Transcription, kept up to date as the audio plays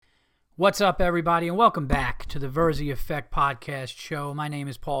What's up, everybody, and welcome back to the Verzi Effect Podcast Show. My name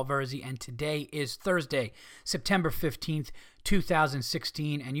is Paul Verzi, and today is Thursday, September 15th,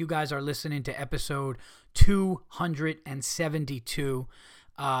 2016, and you guys are listening to episode 272.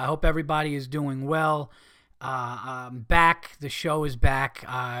 I hope everybody is doing well. I'm back. The show is back.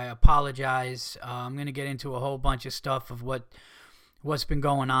 I apologize. I'm going to get into a whole bunch of stuff of what's been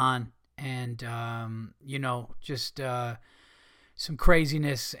going on, and, just some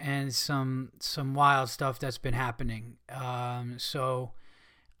craziness and some wild stuff that's been happening. I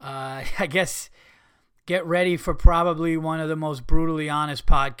guess get ready for probably one of the most brutally honest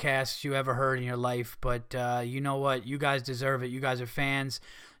podcasts you ever heard in your life. But you know what? You guys deserve it. You guys are fans.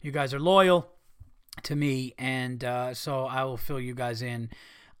 You guys are loyal to me, and so I will fill you guys in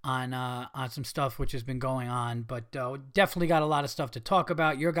on some stuff which has been going on. But definitely got a lot of stuff to talk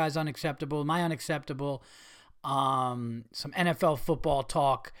about. Your guys' unacceptable, my unacceptable. Some NFL football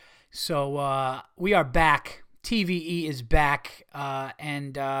talk. So we are back. TVE is back,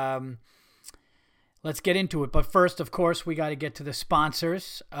 and let's get into it. But first, of course, we got to get to the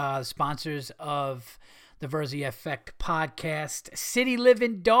sponsors. Sponsors of the Verzi Effect podcast, City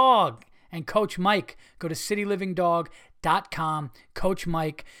Living Dog and Coach Mike. Go to citylivingdog.com. Coach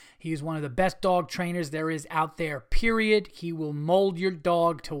Mike, he is one of the best dog trainers there is out there, period. He will mold your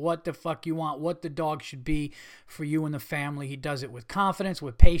dog to what the fuck you want, what the dog should be for you and the family. He does it with confidence,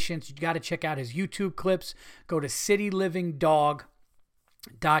 with patience. You got to check out his YouTube clips. Go to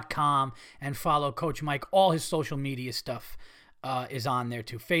citylivingdog.com and follow Coach Mike. All his social media stuff is on there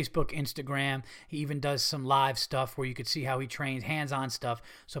too. Facebook, Instagram. He even does some live stuff where you could see how he trains, hands-on stuff.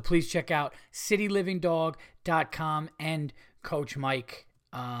 So please check out citylivingdog.com and Coach Mike.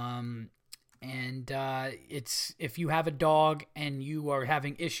 It's, if you have a dog and you are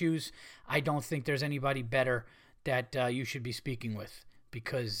having issues, I don't think there's anybody better that you should be speaking with,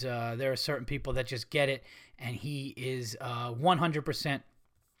 because there are certain people that just get it, and he is 100%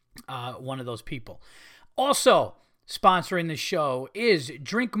 one of those people. Also sponsoring the show is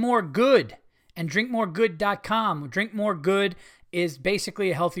Drink More Good and drinkmoregood.com. Drink More Good is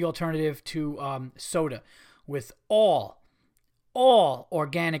basically a healthy alternative to soda with all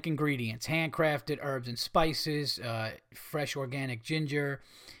organic ingredients, handcrafted herbs and spices, fresh organic ginger,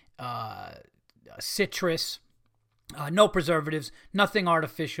 citrus, no preservatives, nothing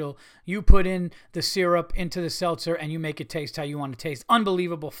artificial. You put in the syrup into the seltzer and you make it taste how you want to taste.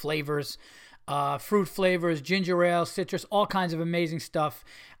 Unbelievable flavors, fruit flavors, ginger ale, citrus, all kinds of amazing stuff.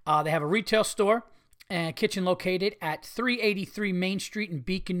 They have a retail store and kitchen located at 383 Main Street in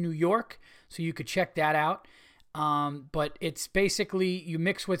Beacon, New York, so you could check that out. But it's basically you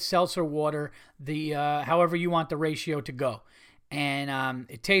mix with seltzer water, however you want the ratio to go. And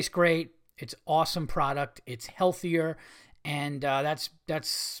it tastes great. It's awesome product. It's healthier. And that's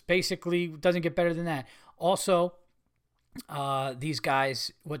basically, doesn't get better than that. Also, these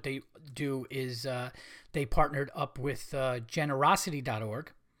guys, what they do is they partnered up with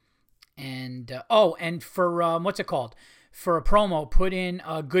generosity.org. And for what's it called? For a promo, put in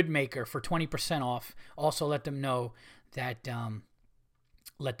a Good Maker for 20% off. Also, let them know that the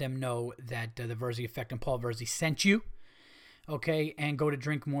Verzi Effect and Paul Verzi sent you. Okay, and go to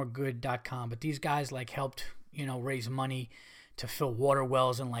drinkmoregood.com. But these guys helped raise money to fill water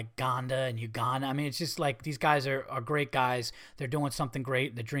wells in Ghana and Uganda. I mean, it's just these guys are great guys. They're doing something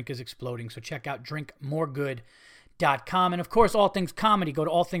great. The drink is exploding. So check out drinkmoregood.com. And of course, All Things Comedy. Go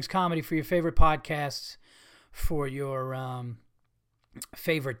to All Things Comedy for your favorite podcasts, for your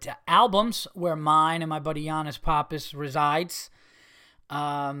favorite albums, where mine and my buddy Giannis Pappas resides.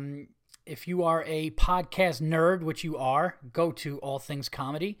 If you are a podcast nerd, which you are, go to All Things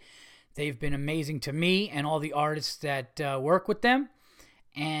Comedy. They've been amazing to me and all the artists that work with them.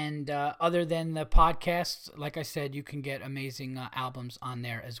 And other than the podcasts, like I said, you can get amazing albums on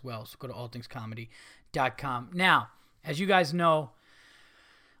there as well. So go to allthingscomedy.com. Now, as you guys know,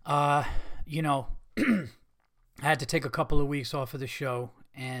 I had to take a couple of weeks off of the show,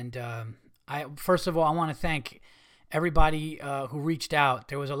 and first of all, I want to thank everybody who reached out.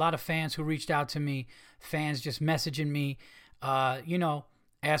 There was a lot of fans who reached out to me, fans just messaging me,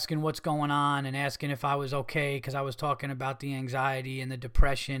 asking what's going on and asking if I was okay, because I was talking about the anxiety and the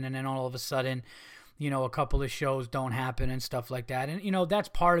depression, and then all of a sudden, a couple of shows don't happen and stuff like that. And, that's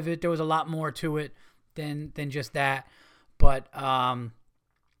part of it. There was a lot more to it than just that, but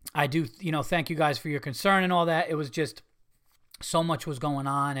I do, thank you guys for your concern and all that. It was just so much was going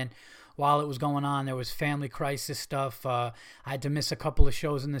on, and while it was going on, there was family crisis stuff. I had to miss a couple of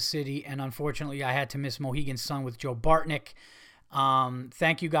shows in the city, and unfortunately, I had to miss Mohegan Sun with Joe Bartnick.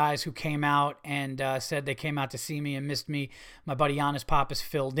 Thank you guys who came out and said they came out to see me and missed me. My buddy Giannis Papas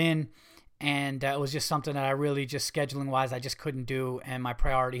filled in, and it was just something that I really just scheduling wise I just couldn't do, and my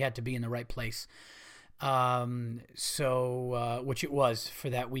priority had to be in the right place. Which it was for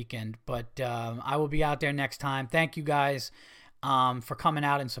that weekend. But I will be out there next time. Thank you guys for coming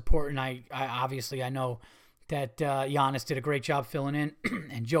out and supporting. I obviously I know that Giannis did a great job filling in,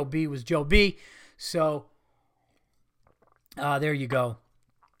 and Joe B was Joe B. So there you go.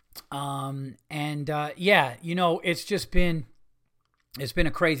 Yeah, it's been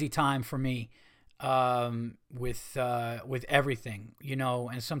a crazy time for me with everything,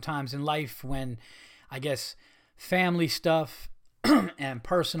 and sometimes in life when I guess family stuff and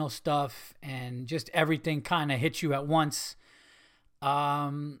personal stuff and just everything kind of hits you at once,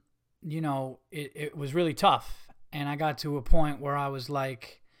 it was really tough. And I got to a point where I was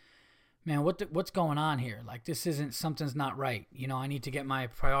like, man, what's going on here? Like, something's not right. I need to get my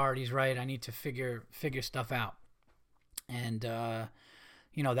priorities right. I need to figure stuff out. And,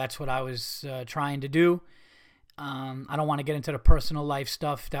 that's what I was trying to do. I don't want to get into the personal life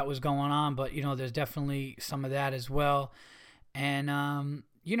stuff that was going on, but there's definitely some of that as well. And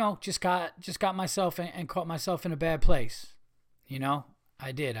just got myself and caught myself in a bad place.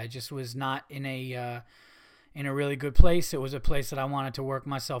 I did. I just was not in a really good place. It was a place that I wanted to work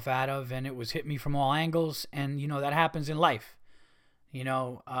myself out of, and it was hit me from all angles. And that happens in life.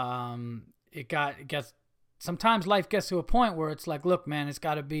 Sometimes life gets to a point where it's like, look, man, it's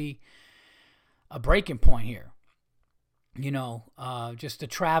got to be a breaking point here. Just the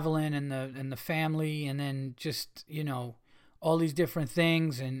traveling and the family, and then just, all these different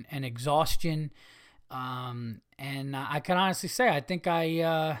things and exhaustion. And I can honestly say, I think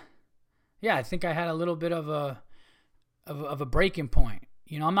I had a little bit of a breaking point.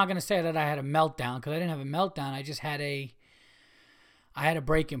 I'm not going to say that I had a meltdown, because I didn't have a meltdown. I just had I had a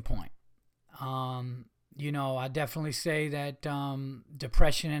breaking point. I definitely say that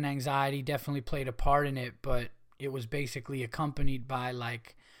depression and anxiety definitely played a part in it, but it was basically accompanied by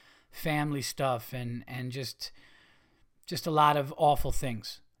like family stuff and just a lot of awful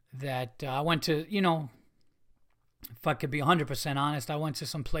things that I went to, if I could be 100% honest, I went to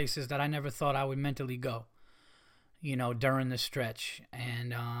some places that I never thought I would mentally go, during the stretch.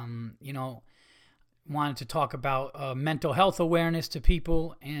 And, wanted to talk about mental health awareness to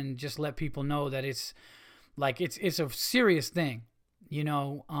people and just let people know that it's a serious thing.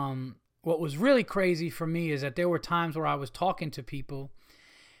 What was really crazy for me is that there were times where I was talking to people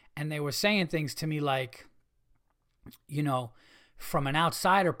and they were saying things to me like, from an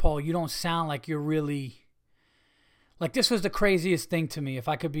outsider, Paul, you don't sound like you're really, like, this was the craziest thing to me. If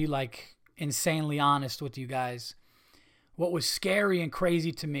I could be like insanely honest with you guys, what was scary and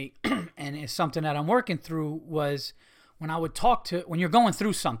crazy to me, and it's something that I'm working through, was when you're going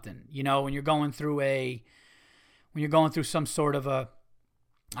through something, when you're going through some sort of a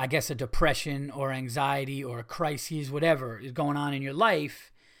depression or anxiety or a crisis, whatever is going on in your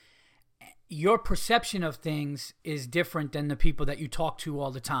life, your perception of things is different than the people that you talk to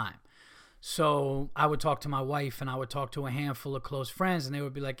all the time. So I would talk to my wife and I would talk to a handful of close friends, and they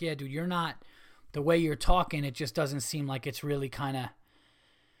would be like, yeah, dude, you're not, the way you're talking, it just doesn't seem like it's really kind of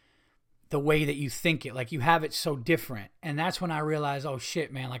the way that you think it. Like, you have it so different. And that's when I realized, oh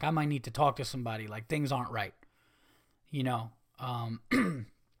shit, man, like I might need to talk to somebody. Like, things aren't right,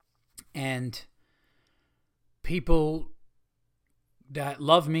 and people that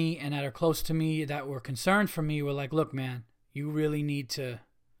love me and that are close to me, that were concerned for me, were like, look, man, you really need to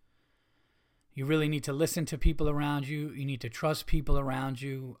listen to people around you. You need to trust people around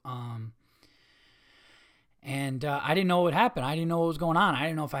you. And I didn't know what happened. I didn't know what was going on. I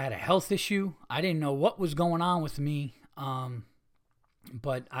didn't know if I had a health issue. I didn't know what was going on with me.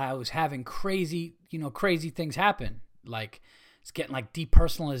 But I was having crazy things happen. Like, it's getting like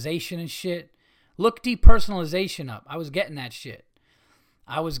depersonalization and shit. Look depersonalization up. I was getting that shit.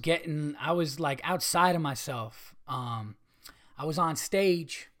 I was like outside of myself. I was on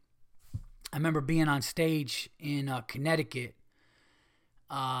stage. I remember being on stage in Connecticut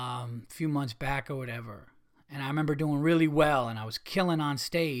a few months back or whatever. And I remember doing really well, and I was killing on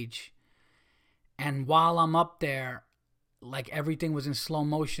stage. And while I'm up there, like, everything was in slow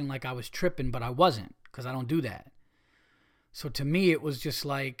motion, like I was tripping, but I wasn't, because I don't do that. So to me, it was just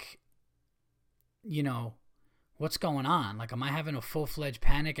like, what's going on? Like, am I having a full-fledged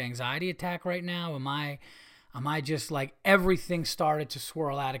panic anxiety attack right now? Am I just like, everything started to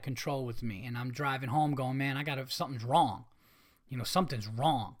swirl out of control with me, and I'm driving home going, man, something's wrong. Something's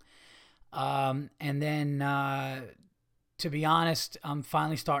wrong. And then, to be honest, I'm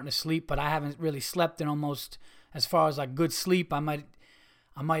finally starting to sleep, but I haven't really slept in almost as far as like good sleep, I might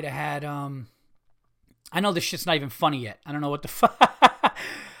have had, I know this shit's not even funny yet. I don't know what the fuck.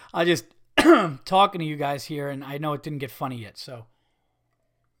 I just talking to you guys here, and I know it didn't get funny yet, so.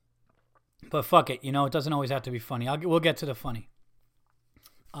 But fuck it, you know, it doesn't always have to be funny. We'll get to the funny.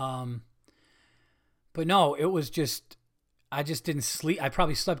 But no, it was just, I just didn't sleep. I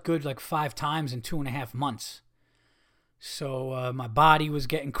probably slept good like 5 times in 2.5 months. So my body was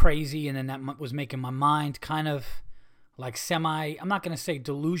getting crazy, and then that was making my mind kind of like I'm not going to say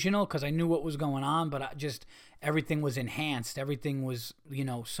delusional because I knew what was going on, but everything was enhanced. Everything was, you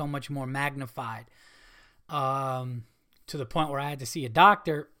know, so much more magnified, to the point where I had to see a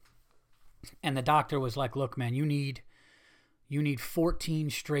doctor, and the doctor was like, look, man, you need 14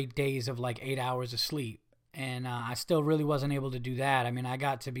 straight days of like 8 hours of sleep. And I still really wasn't able to do that. I mean, I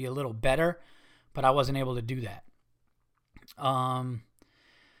got to be a little better, but I wasn't able to do that.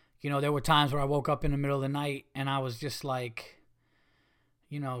 You know, there were times where I woke up in the middle of the night and I was just like,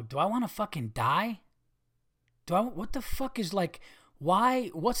 you know, do I want to fucking die? What the fuck is like,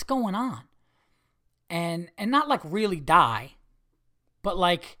 what's going on? And not like really die, but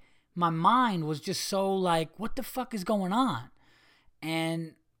like my mind was just so like, what the fuck is going on?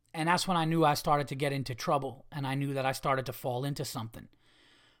 And that's when I knew I started to get into trouble, and I knew that I started to fall into something.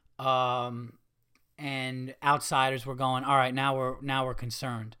 And outsiders were going, all right, now we're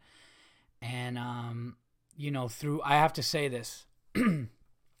concerned. And you know, I have to say this,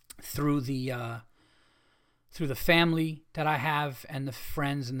 through the family that I have and the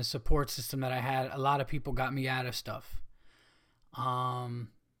friends and the support system that I had, a lot of people got me out of stuff.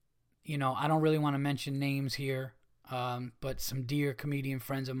 You know, I don't really want to mention names here, but some dear comedian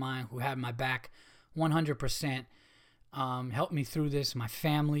friends of mine who had my back 100%, helped me through this, my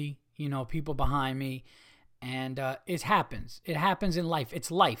family, you know, people behind me. And it happens. It happens in life. It's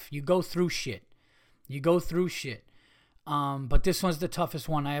life. You go through shit. But this one's the toughest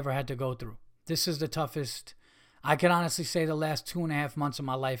one I ever had to go through. This is the toughest. I can honestly say the last 2.5 months of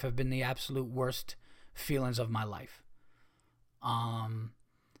my life have been the absolute worst feelings of my life.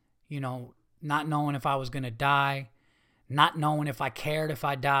 You know, not knowing if I was going to die, not knowing if I cared if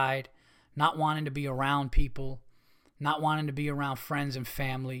I died, not wanting to be around people, not wanting to be around friends and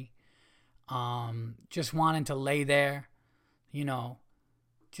family, just wanting to lay there, you know,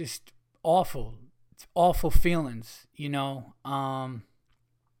 just awful feelings, you know.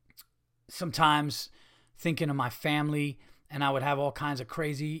 Sometimes thinking of my family, and I would have all kinds of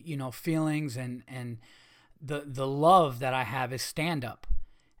crazy, you know, feelings, and the love that I have is stand-up.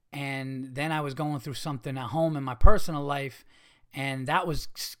 And then I was going through something at home in my personal life, and that was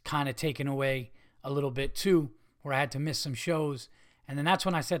kind of taken away a little bit too, where I had to miss some shows. And then that's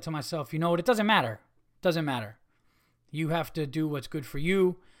when I said to myself, you know what, it doesn't matter. It doesn't matter. You have to do what's good for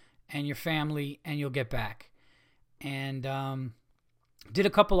you and your family, and you'll get back. And did a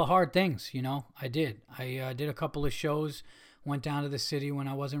couple of hard things, you know. I did a couple of shows, went down to the city when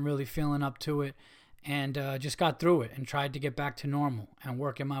I wasn't really feeling up to it, and just got through it and tried to get back to normal and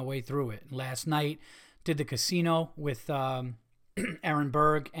working my way through it. Last night, did the Casino with Aaron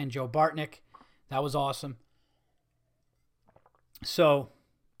Berg and Joe Bartnick. That was awesome. So,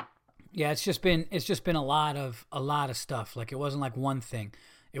 yeah, it's just been a lot of stuff. Like, it wasn't like one thing.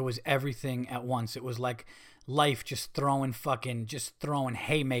 It was everything at once. It was like life just throwing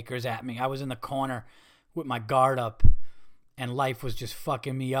haymakers at me. I was in the corner with my guard up, and life was just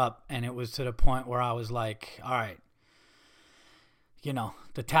fucking me up. And it was to the point where I was like, all right, you know,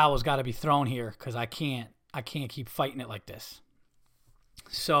 the towel's got to be thrown here, because I can't keep fighting it like this.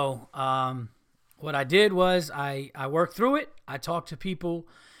 So, what I did was I worked through it. I talked to people.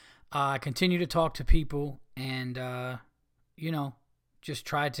 I continue to talk to people, and you know, just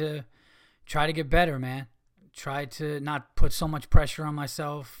try to get better, man. Try to not put so much pressure on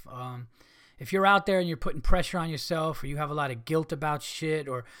myself. If you're out there and you're putting pressure on yourself, or you have a lot of guilt about shit,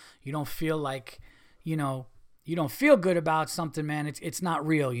 or you don't feel like, you know, you don't feel good about something, man, it's not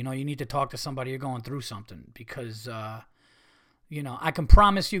real. You know, you need to talk to somebody. You're going through something, because you know, I can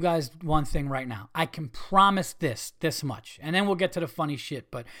promise you guys one thing right now. I can promise this much. And then we'll get to the funny shit.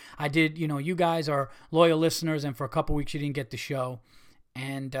 But I did, you know, you guys are loyal listeners, and for a couple weeks you didn't get the show.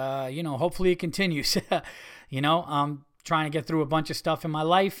 And, you know, hopefully it continues. You know, I'm trying to get through a bunch of stuff in my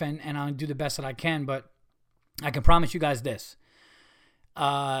life, and I'll do the best that I can. But I can promise you guys this.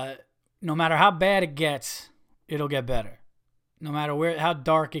 No matter how bad it gets, it'll get better. No matter how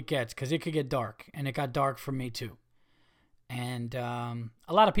dark it gets, because it could get dark. And it got dark for me too. And a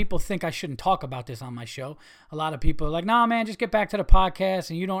lot of people think I shouldn't talk about this on my show. A lot of people are like, nah, man, just get back to the podcast,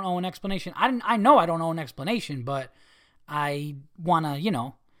 and you don't owe an explanation. I know I don't owe an explanation, but I want to, you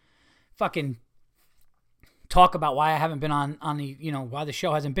know, fucking talk about why I haven't been on the, why the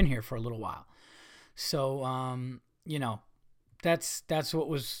show hasn't been here for a little while. So, that's what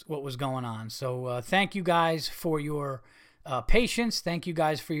was going on. So thank you guys for your patience. Thank you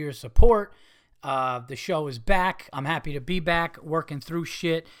guys for your support. The show is back. I'm happy to be back, working through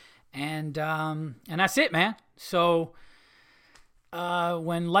shit, and that's it, man. So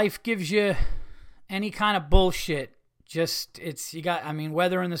when life gives you any kind of bullshit,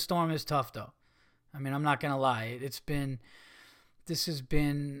 weather in the storm is tough though. I mean, I'm not gonna lie. This has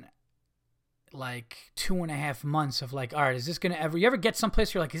been like 2.5 months of like, all right, is this gonna ever? You ever get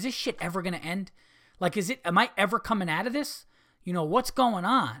someplace you're like, is this shit ever gonna end? Like, am I ever coming out of this? What's going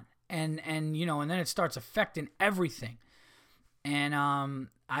on? And then it starts affecting everything. And I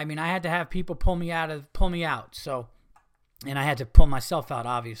had to have people pull me out. So, and I had to pull myself out,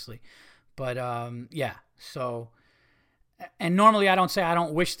 obviously. But yeah. So, and normally I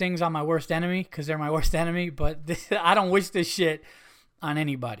don't wish things on my worst enemy because they're my worst enemy. But I don't wish this shit on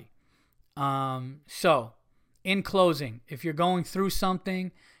anybody. So, in closing, if you're going through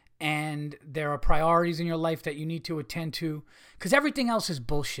something and there are priorities in your life that you need to attend to, because everything else is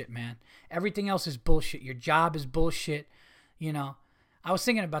bullshit, man. Everything else is bullshit. Your job is bullshit. I was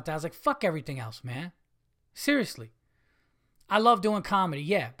thinking about that. I was like, fuck everything else, man. Seriously. I love doing comedy,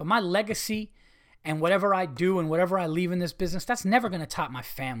 yeah, but my legacy and whatever I do and whatever I leave in this business, that's never going to top my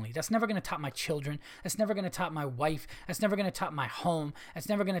family. That's never going to top my children. That's never going to top my wife. That's never going to top my home. That's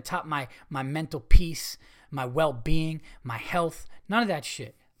never going to top my mental peace, my well-being, my health. None of that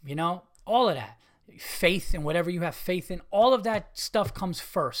shit, all of that. Faith in whatever you have faith in, all of that stuff comes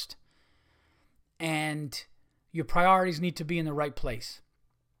first. And your priorities need to be in the right place.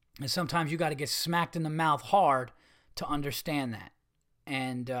 And sometimes you got to get smacked in the mouth hard to understand that.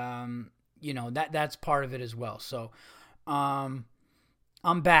 And, that's part of it as well. So, I'm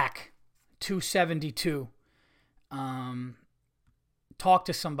back. 272. Talk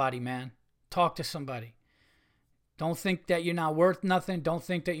to somebody, man. Talk to somebody. Don't think that you're not worth nothing. Don't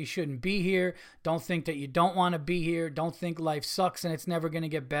think that you shouldn't be here. Don't think that you don't want to be here. Don't think life sucks and it's never going to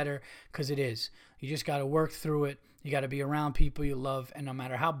get better, because it is. You just got to work through it. You got to be around people you love, and no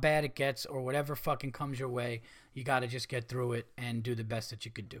matter how bad it gets or whatever fucking comes your way, you got to just get through it and do the best that you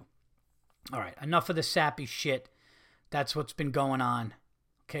could do. All right, enough of the sappy shit. That's what's been going on.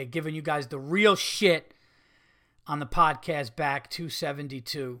 Okay, giving you guys the real shit on the podcast back,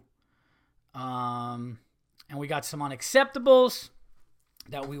 272. And we got some unacceptables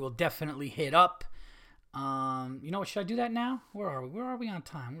that we will definitely hit up. Should I do that now? Where are we? Where are we on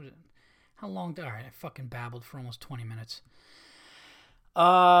time? How long? All right, I fucking babbled for almost 20 minutes.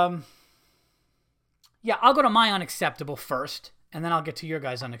 Yeah, I'll go to my unacceptable first, and then I'll get to your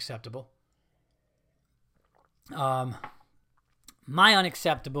guys' unacceptable. My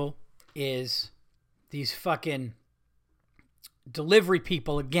unacceptable is these fucking delivery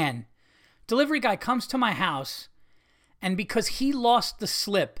people again. Delivery guy comes to my house, and because he lost the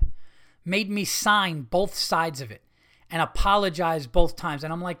slip, made me sign both sides of it and apologize both times.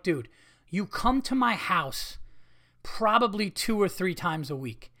 And I'm like, dude, you come to my house probably 2 or 3 times a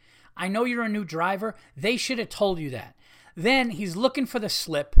week. I know you're a new driver. They should have told you that. Then he's looking for the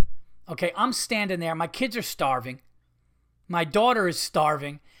slip. Okay, I'm standing there. My kids are starving. My daughter is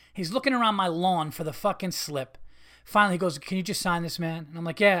starving. He's looking around my lawn for the fucking slip. Finally, he goes, can you just sign this, man? And I'm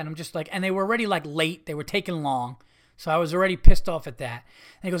like, yeah. And I'm just like, and they were already like late. They were taking long. So I was already pissed off at that.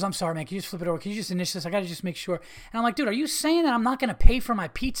 And he goes, I'm sorry, man. Can you just flip it over? Can you just initial this? I got to just make sure. And I'm like, dude, are you saying that I'm not going to pay for my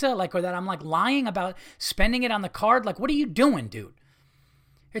pizza? Like, or that I'm like lying about spending it on the card? Like, what are you doing, dude?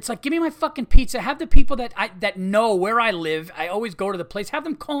 It's like, give me my fucking pizza. Have the people that know where I live, I always go to the place, have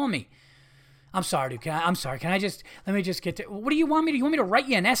them call me. I'm sorry, dude. Let me just get to, what do you want me to, you want me to write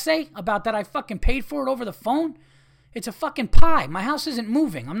you an essay about that I fucking paid for it over the phone? It's a fucking pie. My house isn't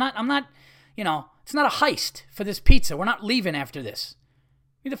moving. I'm not, it's not a heist for this pizza. We're not leaving after this.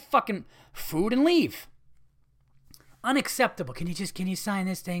 Give me the fucking food and leave. Unacceptable. Can you sign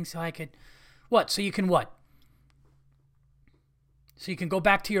this thing so I could, what? So you can what? So you can go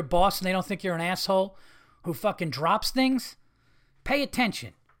back to your boss and they don't think you're an asshole who fucking drops things? Pay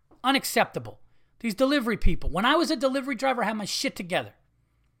attention. Unacceptable. These delivery people. When I was a delivery driver, I had my shit together.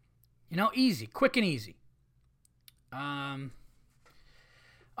 Easy. Quick and easy. All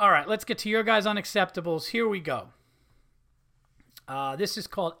right, let's get to your guys' unacceptables. Here we go. This is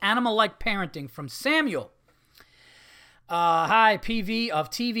called Animal-Like Parenting from Samuel. Hi, PV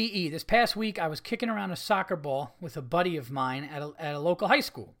of TVE. This past week, I was kicking around a soccer ball with a buddy of mine at a local high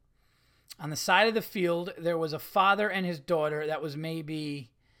school. On the side of the field, there was a father and his daughter that was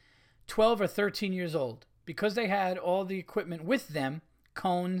maybe 12 or 13 years old. Because they had all the equipment with them,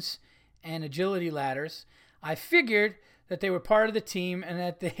 cones and agility ladders, I figured that they were part of the team and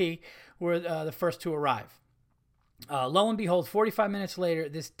that they were the first to arrive. Lo and behold, 45 minutes later,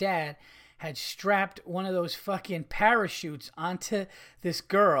 this dad had strapped one of those fucking parachutes onto this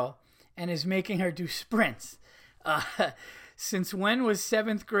girl and is making her do sprints. Since when was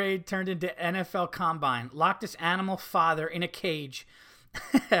 7th grade turned into NFL Combine? Lock this animal father in a cage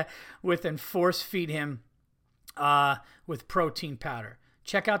and force feed him with protein powder.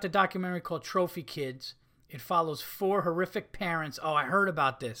 Check out the documentary called Trophy Kids. It follows 4 horrific parents. Oh, I heard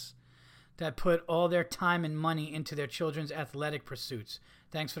about this. That put all their time and money into their children's athletic pursuits.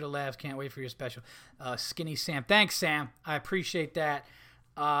 Thanks for the laughs. Can't wait for your special. Skinny Sam. Thanks, Sam. I appreciate that.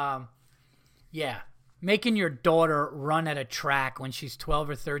 Yeah. Making your daughter run at a track when she's 12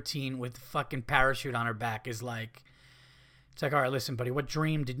 or 13 with a fucking parachute on her back is like... It's like, all right, listen, buddy, what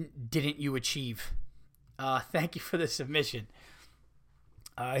dream didn't you achieve? Thank you for the submission.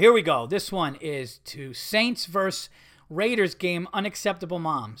 Here we go. This one is to Saints versus Raiders game, Unacceptable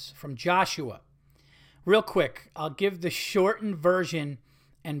Moms, from Joshua. Real quick, I'll give the shortened version,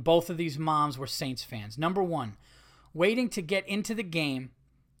 and both of these moms were Saints fans. Number 1, waiting to get into the game,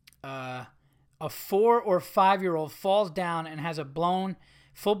 a 4 or 5-year-old falls down and has a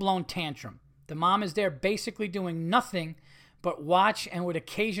full-blown tantrum. The mom is there basically doing nothing but watch and would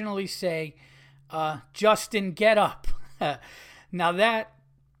occasionally say, Justin, get up. Now that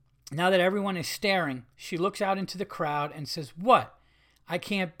everyone is staring, she looks out into the crowd and says, what? I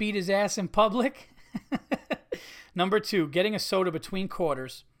can't beat his ass in public? Number 2, getting a soda between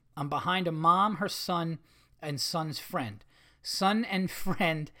quarters. I'm behind a mom, her son, and son's friend. Son and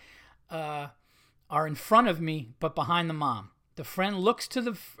friend are in front of me, but behind the mom. The friend looks to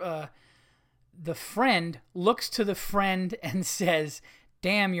the friend and says,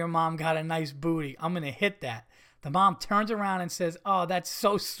 damn, your mom got a nice booty. I'm going to hit that. The mom turns around and says, oh, that's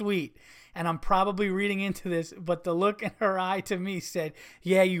so sweet. And I'm probably reading into this, but the look in her eye to me said,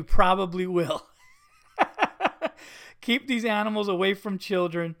 yeah, you probably will. Keep these animals away from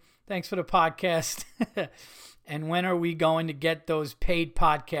children. Thanks for the podcast. And when are we going to get those paid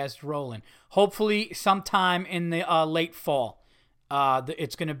podcasts rolling? Hopefully sometime in the late fall.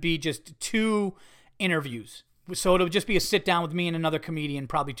 It's going to be just 2 interviews. So it'll just be a sit down with me and another comedian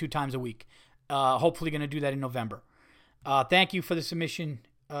probably 2 times a week. Hopefully going to do that in November. Thank you for the submission,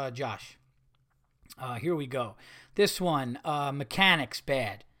 Josh. Here we go. This one, Mechanics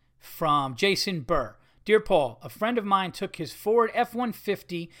Bad, from Jason Burr. Dear Paul, a friend of mine took his Ford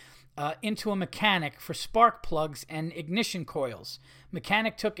F-150 into a mechanic for spark plugs and ignition coils.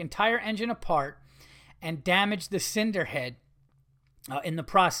 Mechanic took entire engine apart and damaged the cinder head in the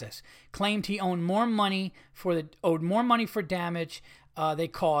process. Claimed he owed more money for damage they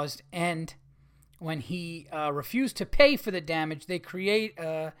caused, and when he refused to pay for the damage, they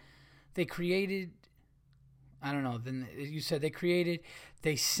created. I don't know. Then you said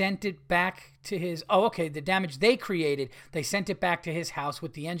they sent it back to his. Oh, okay. The damage they created, they sent it back to his house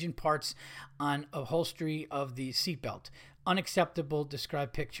with the engine parts on upholstery of the seatbelt. Unacceptable.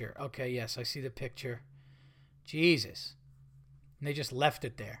 Describe picture. Okay. Yes, I see the picture. Jesus. And they just left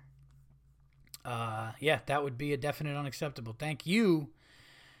it there. Yeah, that would be a definite unacceptable. Thank you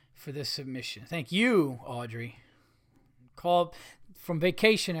for this submission. Thank you, Audrey. Call from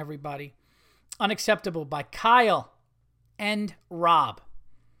vacation, everybody. Unacceptable by Kyle and Rob.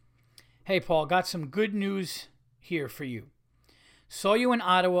 Hey, Paul, got some good news here for you. Saw you in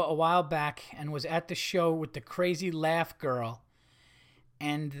Ottawa a while back and was at the show with the crazy laugh girl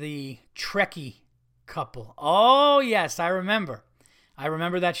and the Trekkie couple. Oh, yes, I remember. I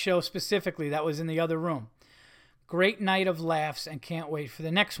remember that show specifically. That was in the other room. Great night of laughs and can't wait for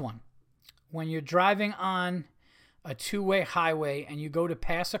the next one. When you're driving on a 2-way highway and you go to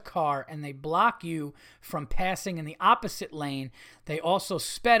pass a car and they block you from passing in the opposite lane, they also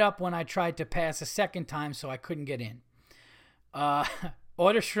sped up when I tried to pass a second time, so I couldn't get in.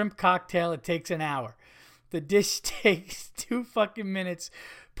 Order shrimp cocktail. It takes an hour. The dish takes 2 fucking minutes.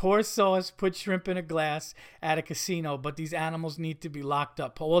 Pour sauce, put shrimp in a glass at a casino, but these animals need to be locked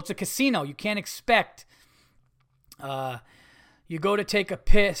up. Well, it's a casino. You can't expect. You go to take a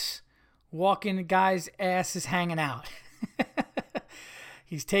piss, walk in, the guy's ass is hanging out.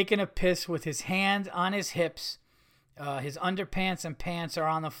 He's taking a piss with his hand on his hips. His underpants and pants are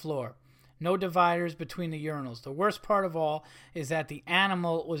on the floor. No dividers between the urinals. The worst part of all is that the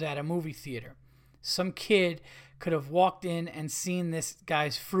animal was at a movie theater. Some kid could have walked in and seen this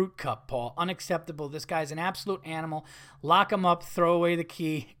guy's fruit cup, Paul. Unacceptable. This guy's an absolute animal. Lock him up. Throw away the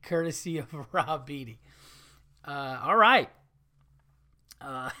key. Courtesy of Rob Beatty. All right.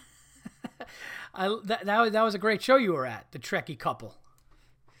 That was a great show you were at, the Trekkie couple.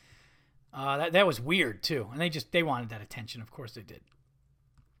 That was weird too, and they wanted that attention. Of course they did.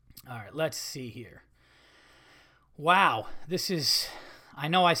 All right, let's see here. Wow, this is. I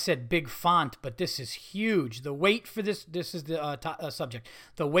know I said big font, but this is huge. The wait for this is the subject.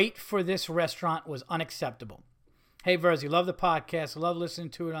 The wait for this restaurant was unacceptable. Hey, Verzi, love the podcast. Love listening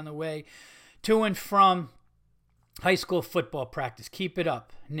to it on the way to and from high school football practice. Keep it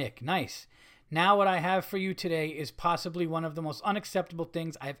up. Nick, nice. Now what I have for you today is possibly one of the most unacceptable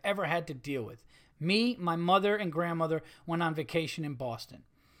things I've ever had to deal with. Me, my mother, and grandmother went on vacation in Boston.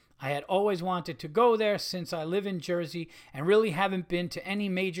 I had always wanted to go there since I live in Jersey and really haven't been to any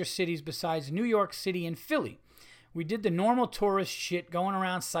major cities besides New York City and Philly. We did the normal tourist shit, going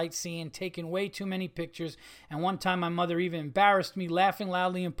around sightseeing, taking way too many pictures, and one time my mother even embarrassed me laughing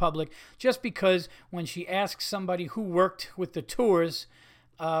loudly in public just because when she asked somebody who worked with the tours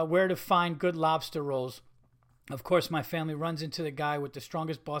where to find good lobster rolls, of course, my family runs into the guy with the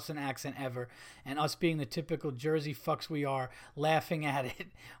strongest Boston accent ever, and us being the typical Jersey fucks we are, laughing at it,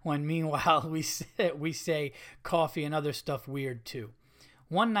 when meanwhile we say coffee and other stuff weird too.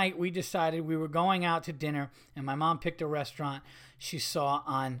 One night we decided we were going out to dinner, and my mom picked a restaurant she saw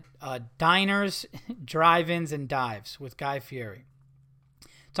on Diners, Drive-Ins, and Dives with Guy Fieri.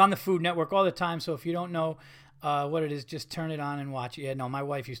 It's on the Food Network all the time, so if you don't know what it is, just turn it on and watch it. Yeah, no, my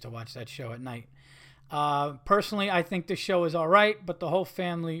wife used to watch that show at night. Personally, I think the show is all right, but the whole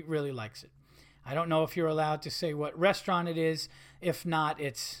family really likes it. I don't know if you're allowed to say what restaurant it is. If not,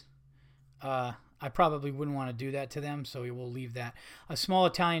 it's, I probably wouldn't want to do that to them, so we will leave that. A small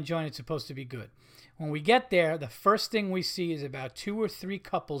Italian joint, it's supposed to be good. When we get there, the first thing we see is about 2 or 3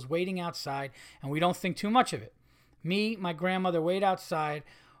 couples waiting outside, and we don't think too much of it. Me, my grandmother wait outside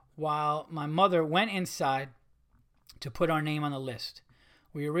while my mother went inside to put our name on the list.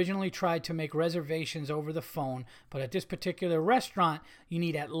 We originally tried to make reservations over the phone, but at this particular restaurant, you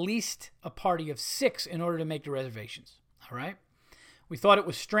need at least a party of 6 in order to make the reservations. All right? We thought it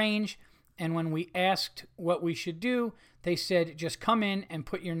was strange, and when we asked what we should do, they said just come in and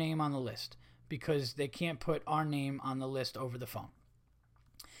put your name on the list because they can't put our name on the list over the phone.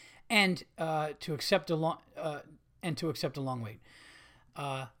 And to accept a long wait.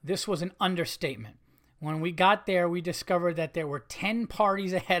 This was an understatement. When we got there, we discovered that there were 10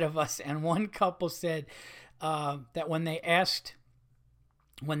 parties ahead of us, and one couple said that when they asked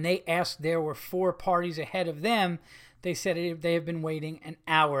there were 4 parties ahead of them, they said they have been waiting an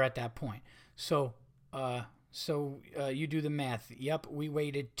hour at that point. So you do the math. Yep, we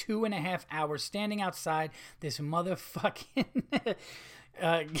waited 2.5 hours standing outside this motherfucking.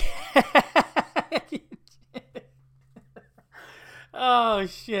 Oh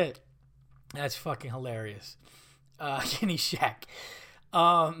shit. That's fucking hilarious. Kenny Shack.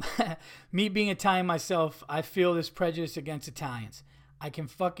 Me being Italian myself, I feel this prejudice against Italians. I can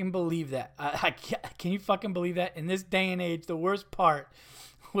fucking believe that. Can you fucking believe that? In this day and age, the worst part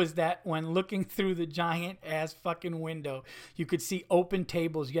was that when looking through the giant ass fucking window, you could see open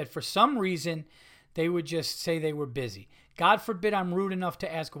tables, yet for some reason, they would just say they were busy. God forbid I'm rude enough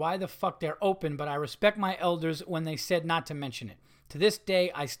to ask why the fuck they're open, but I respect my elders when they said not to mention it. To this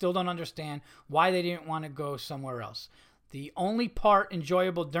day, I still don't understand why they didn't want to go somewhere else. The only part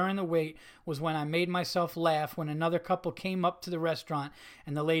enjoyable during the wait was when I made myself laugh when another couple came up to the restaurant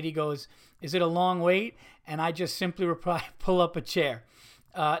and the lady goes, "Is it a long wait?" And I just simply reply, "Pull up a chair."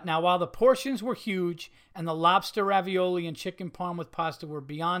 Now, while the portions were huge and the lobster ravioli and chicken parm with pasta were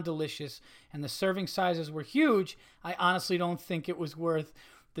beyond delicious and the serving sizes were huge, I honestly don't think it was worth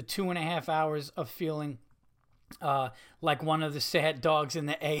the 2.5 hours of feeling like one of the sad dogs in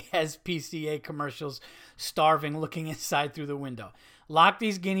the ASPCA commercials, starving, looking inside through the window. Lock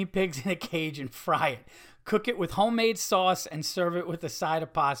these guinea pigs in a cage and fry it. Cook it with homemade sauce and serve it with a side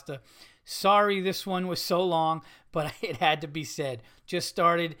of pasta. Sorry this one was so long, but it had to be said. Just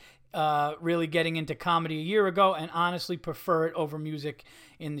started really getting into comedy a year ago and honestly prefer it over music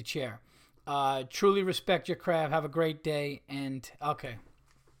in the chair. Truly respect your craft. Have a great day. And okay.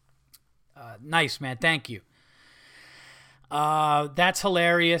 Nice, man. Thank you. That's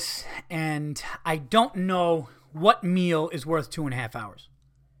hilarious, and I don't know what meal is worth 2.5 hours.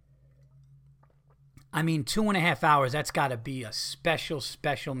 I mean, 2.5 hours, that's got to be a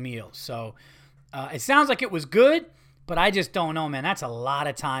special meal. So it sounds like it was good, but I just don't know, man. That's a lot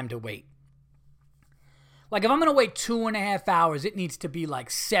of time to wait. Like, if I'm going to wait 2.5 hours, it needs to be like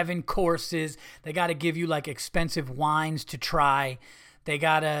 7 courses. They got to give you like expensive wines to try. They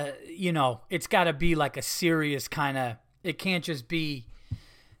got to, it's got to be like a serious kind of. It can't just be,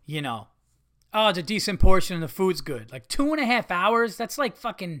 oh, it's a decent portion and the food's good. Like 2.5 hours, that's like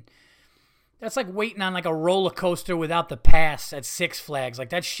fucking, That's like waiting on like a roller coaster without the pass at Six Flags. Like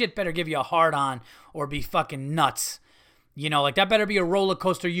that shit better give you a hard on or be fucking nuts. You know, like that better be a roller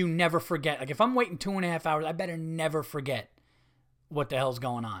coaster you never forget. Like if I'm waiting 2.5 hours, I better never forget what the hell's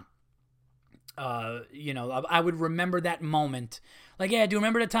going on. You know, I would remember that moment. Like, yeah, do you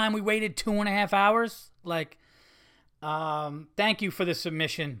remember the time we waited 2.5 hours? Like, thank you for the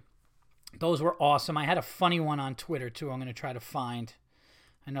submission. Those were awesome. I had a funny one on Twitter too. I'm going to try to find.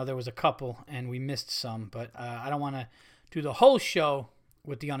 I know there was a couple and we missed some, but I don't want to do the whole show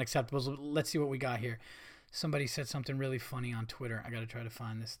with the unacceptables. Let's see what we got here. Somebody said something really funny on Twitter. I got to try to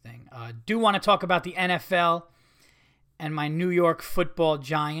find this thing. Do want to talk about the NFL and my New York Football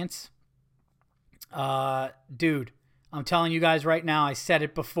Giants. Dude, I'm telling you guys right now, I said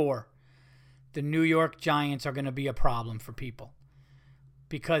it before. The New York Giants are going to be a problem for people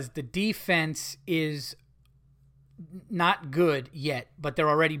because the defense is not good yet, but they're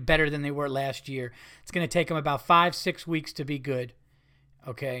already better than they were last year. It's going to take them about 5-6 weeks to be good.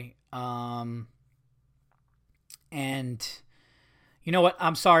 Okay. And you know what?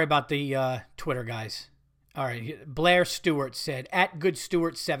 I'm sorry about the Twitter guys. All right. Blair Stewart said,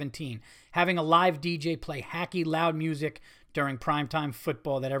 @GoodStewart17, having a live DJ play hacky loud music during primetime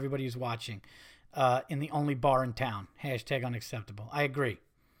football that everybody is watching in the only bar in town. #unacceptable. I agree.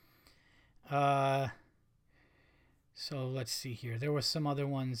 So let's see here. There were some other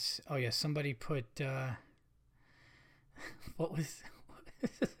ones. Oh, yeah. Somebody put, what was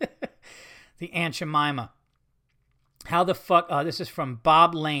the Aunt Jemima. How the fuck, this is from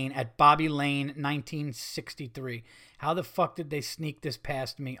Bob Lane at Bobby Lane 1963. How the fuck did they sneak this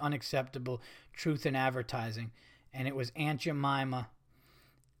past me? Unacceptable. Truth in advertising. And it was Aunt Jemima.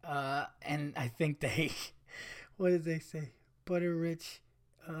 And I think they, what did they say? Butter rich,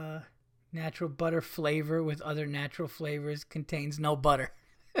 natural butter flavor with other natural flavors contains no butter.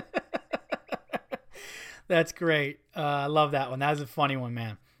 That's great. I love that one. That was a funny one,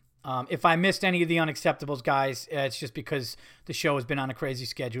 man. If I missed any of the unacceptables, guys, it's just because the show has been on a crazy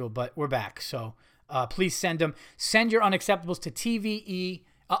schedule, but we're back. So please send them. Send your unacceptables to TVE,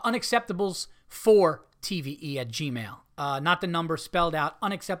 unacceptables for TVE at Gmail. Not the number spelled out,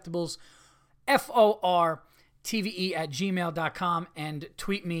 unacceptables, FORTVE at gmail.com, and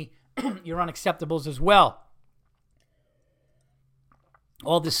tweet me your unacceptables as well.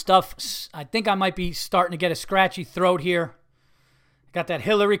 All this stuff, I think I might be starting to get a scratchy throat here. Got that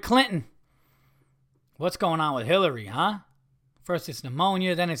Hillary Clinton. What's going on with Hillary, huh? First it's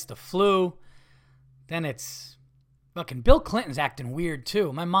pneumonia, then it's the flu, then it's fucking Bill Clinton's acting weird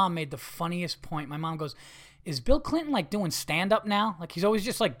too. My mom made the funniest point. My mom goes, is Bill Clinton like doing stand-up now? Like he's always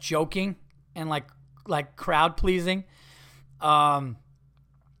just like joking and like crowd pleasing. But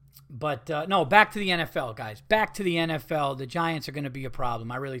no, back to the NFL, guys. Back to the NFL. The Giants are going to be a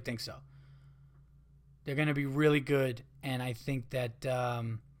problem. I really think so. They're going to be really good. And I think that,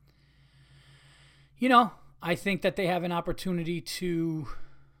 I think that they have an opportunity to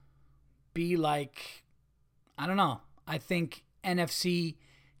be like, I don't know. I think NFC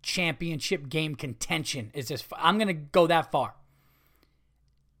championship game contention is just, I'm going to go that far.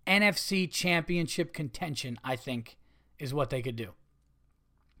 NFC championship contention, I think, is what they could do.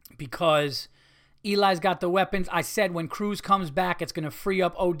 Because Eli's got the weapons. I said when Cruz comes back, it's going to free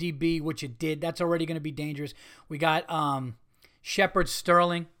up ODB, which it did. That's already going to be dangerous. We got Shepard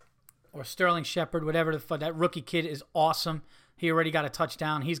Sterling, or Sterling Shepard, whatever the fuck. That rookie kid is awesome. He already got a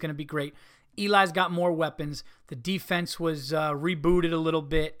touchdown. He's going to be great. Eli's got more weapons. The defense was rebooted a little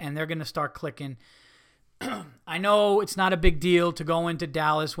bit, and they're going to start clicking. I know it's not a big deal to go into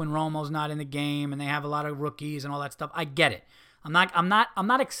Dallas when Romo's not in the game, and they have a lot of rookies and all that stuff. I get it. I'm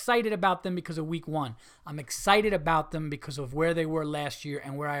not excited about them because of week one. I'm excited about them because of where they were last year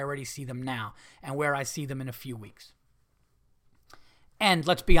and where I already see them now and where I see them in a few weeks. And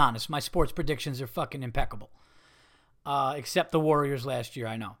let's be honest, my sports predictions are fucking impeccable. Except the Warriors last year,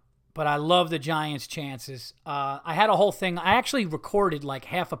 I know. But I love the Giants' chances. I had a whole thing. I actually recorded like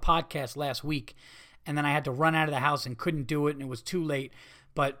half a podcast last week, and then I had to run out of the house and couldn't do it, and it was too late.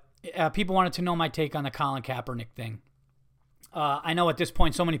 But people wanted to know my take on the Colin Kaepernick thing. I know at this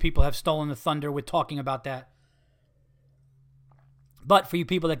point so many people have stolen the thunder with talking about that. But for you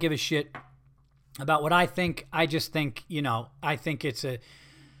people that give a shit about what I think, I just think, I think it's a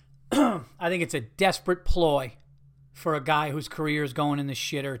desperate ploy for a guy whose career is going in the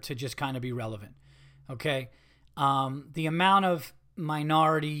shitter to just kind of be relevant. Okay? The amount of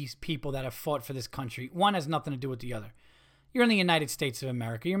minorities, people that have fought for this country, one has nothing to do with the other. You're in the United States of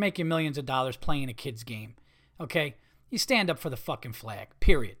America. You're making millions of dollars playing a kid's game. Okay? You stand up for the fucking flag,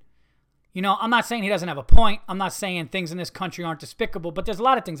 period. You know, I'm not saying he doesn't have a point. I'm not saying things in this country aren't despicable, but there's a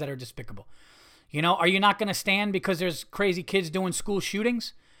lot of things that are despicable. You know, are you not going to stand because there's crazy kids doing school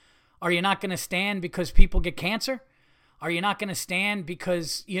shootings? Are you not going to stand because people get cancer? Are you not going to stand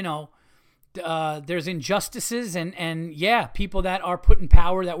because, you know, there's injustices and yeah, people that are put in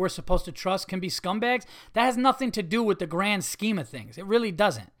power that we're supposed to trust can be scumbags? That has nothing to do with the grand scheme of things. It really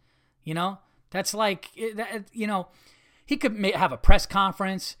doesn't. You know, that's like, you know, he could have a press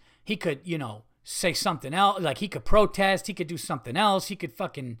conference. He could, you know, say something else. Like he could protest. He could do something else. He could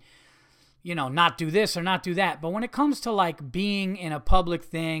fucking, you know, not do this or not do that. But when it comes to like being in a public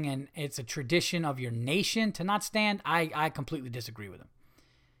thing and it's a tradition of your nation to not stand, I completely disagree with him.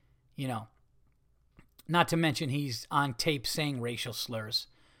 You know, not to mention he's on tape saying racial slurs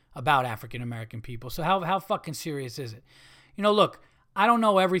about African American people. So how fucking serious is it? You know, look, I don't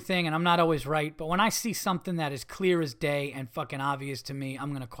know everything and I'm not always right, but when I see something that is clear as day and fucking obvious to me,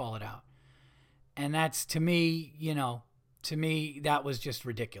 I'm going to call it out. And that's, to me, you know, to me, that was just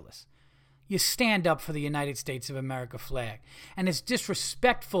ridiculous. You stand up for the United States of America flag. And it's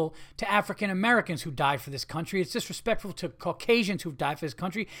disrespectful to African Americans who died for this country. It's disrespectful to Caucasians who've died for this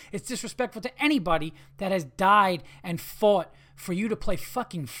country. It's disrespectful to anybody that has died and fought for you to play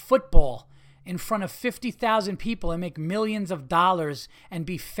fucking football in front of 50,000 people and make millions of dollars and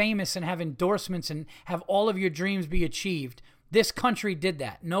be famous and have endorsements and have all of your dreams be achieved. This country did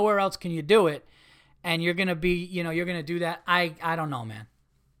that. Nowhere else can you do it. And you're going to be, you know, you're going to do that. I don't know, man.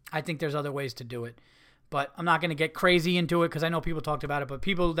 I think there's other ways to do it. But I'm not going to get crazy into it because I know people talked about it. But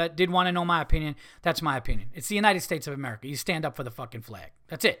people that did want to know my opinion, that's my opinion. It's the United States of America. You stand up for the fucking flag.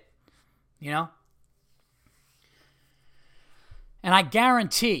 That's it. You know? And I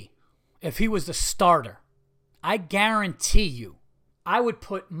guarantee, if he was the starter, I guarantee you, I would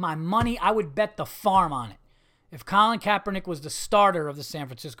put my money, I would bet the farm on it. If Colin Kaepernick was the starter of the San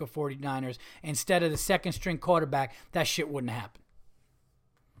Francisco 49ers instead of the second string quarterback, that shit wouldn't happen.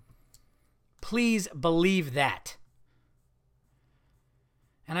 Please believe that.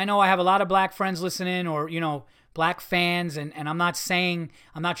 And I know I have a lot of black friends listening or, you know, black fans, and I'm not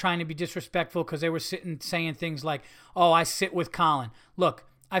trying to be disrespectful because they were saying things like, oh, I sit with Colin. Look,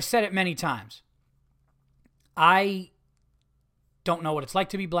 I've said it many times. I don't know what it's like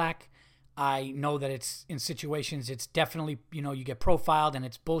to be black. I know that it's in situations, it's definitely, you know, you get profiled and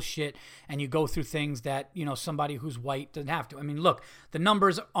it's bullshit and you go through things that, you know, somebody who's white doesn't have to. I mean, look, the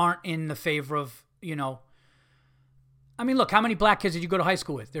numbers aren't in the favor of, you know, I mean, look, how many black kids did you go to high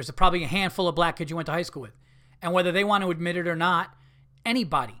school with? There's probably a handful of black kids you went to high school with. And whether they want to admit it or not,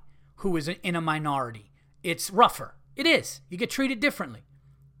 anybody who is in a minority, it's rougher. It is. You get treated differently.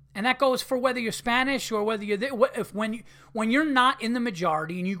 And that goes for whether you're Spanish or whether you're when you're not in the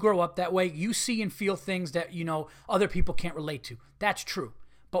majority and you grow up that way, you see and feel things that, you know, other people can't relate to. That's true.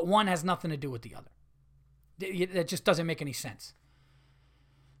 But one has nothing to do with the other. That just doesn't make any sense.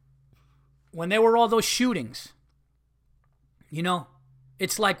 When there were all those shootings, you know,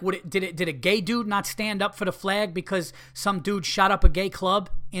 it's like, did a gay dude not stand up for the flag because some dude shot up a gay club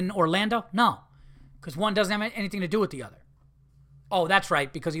in Orlando? No, because one doesn't have anything to do with the other. Oh, that's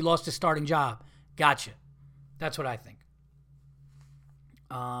right, because he lost his starting job. Gotcha. That's what I think.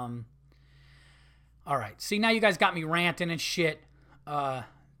 All right. See, now you guys got me ranting and shit.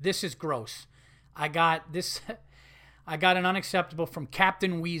 This is gross. I got an unacceptable from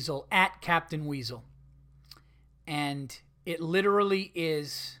Captain Weasel, at Captain Weasel. And it literally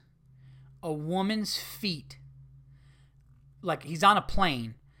is a woman's feet. Like, he's on a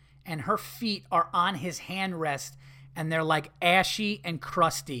plane, and her feet are on his handrest, and they're like ashy and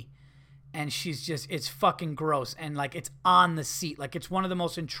crusty, and she's just, it's fucking gross, and like it's on the seat, like it's one of the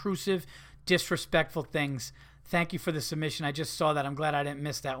most intrusive, disrespectful things. Thank you for the submission. I just saw that. I'm glad I didn't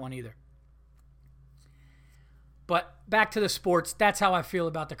miss that one either. But back to the sports. That's how I feel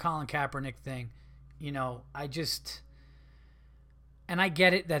about the Colin Kaepernick thing. You know, and I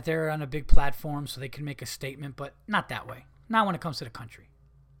get it that they're on a big platform so they can make a statement, but not that way. Not when it comes to the country.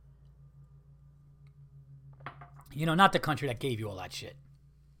 You know, not the country that gave you all that shit.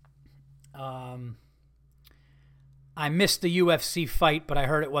 I missed the UFC fight, but I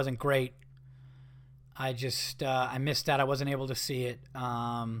heard it wasn't great. I missed that. I wasn't able to see it.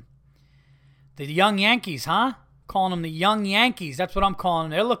 The young Yankees, huh? Calling them the young Yankees. That's what I'm calling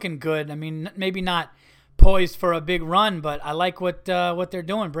them. They're looking good. I mean, maybe not poised for a big run, but I like what they're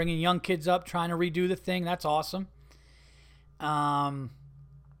doing, bringing young kids up, trying to redo the thing. That's awesome.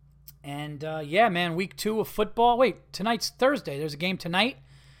 Yeah, man, week 2 of football. Wait, tonight's Thursday. There's a game tonight.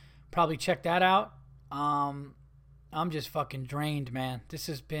 Probably check that out. I'm just fucking drained, man. This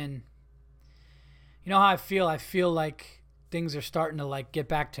has been, you know how I feel? I feel like things are starting to like get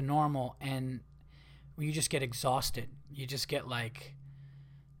back to normal, and you just get exhausted. You just get like,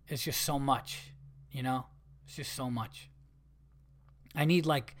 it's just so much, you know? It's just so much. I need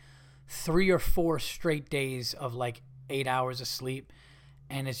like 3 or 4 straight days of like 8 hours of sleep,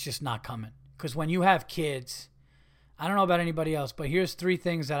 and it's just not coming. Because when you have kids, I don't know about anybody else, but here's 3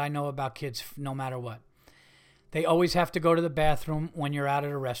 things that I know about kids no matter what. They always have to go to the bathroom when you're out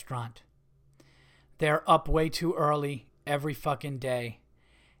at a restaurant. They're up way too early every fucking day,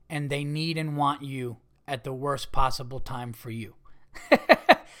 and they need and want you at the worst possible time for you.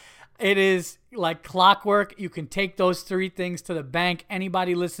 It is like clockwork. You can take those 3 things to the bank.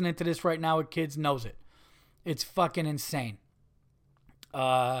 Anybody listening to this right now with kids knows it. It's fucking insane. They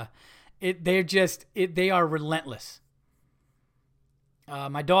are relentless.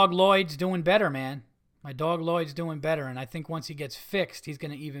 My dog Lloyd's doing better, man. My dog Lloyd's doing better, and I think once he gets fixed, he's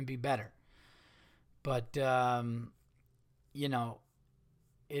going to even be better. But, you know,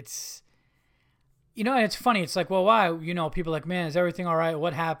 it's... You know, and it's funny. It's like, well, why? You know, people are like, man, is everything all right?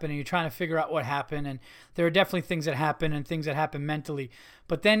 What happened? And you're trying to figure out what happened. And there are definitely things that happen and things that happen mentally.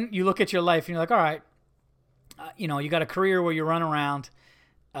 But then you look at your life and you're like, all right, you know, you got a career where you run around.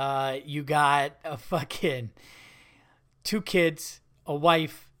 You got a fucking 2 kids, a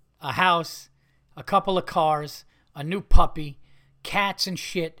wife, a house, a couple of cars, a new puppy, cats and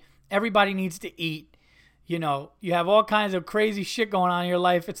shit. Everybody needs to eat. You know, you have all kinds of crazy shit going on in your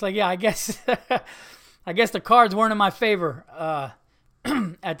life. It's like, yeah, I guess the cards weren't in my favor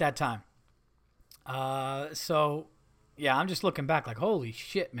at that time. So, yeah, I'm just looking back like, holy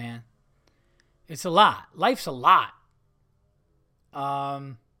shit, man. It's a lot. Life's a lot.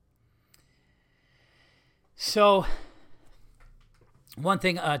 So, one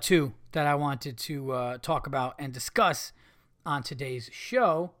thing, too, that I wanted to talk about and discuss on today's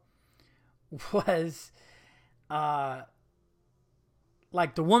show was...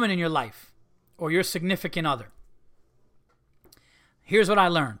 like the woman in your life or your significant other. Here's what I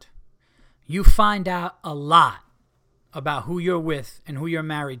learned. You find out a lot about who you're with and who you're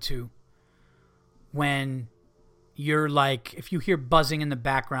married to when you're like, if you hear buzzing in the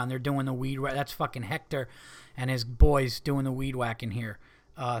background, they're doing the weed whack. That's fucking Hector and his boys doing the weed whack in here.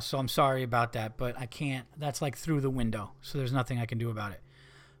 So I'm sorry about that, but I can't. That's like through the window, so there's nothing I can do about it.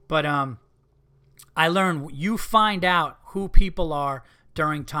 But I learned you find out who people are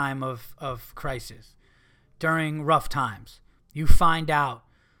during time of crisis, during rough times. You find out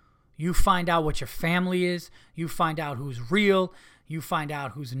what your family is. You find out who's real. You find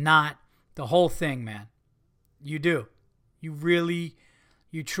out who's not. The whole thing, man. You do. You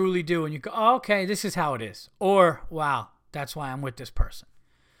truly do. And you go, oh, okay, this is how it is. Or, wow, that's why I'm with this person.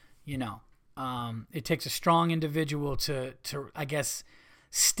 You know, it takes a strong individual to I guess,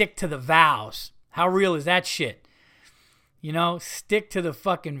 stick to the vows. How real is that shit? You know, stick to the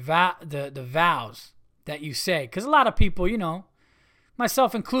fucking the vows that you say. Because a lot of people, you know,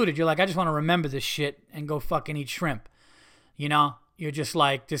 myself included, you're like, I just want to remember this shit and go fucking eat shrimp. You know, you're just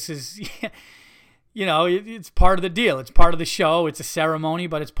like, this is, you know, it's part of the deal. It's part of the show. It's a ceremony,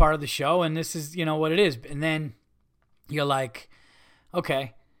 but it's part of the show. And this is, you know, what it is. And then you're like,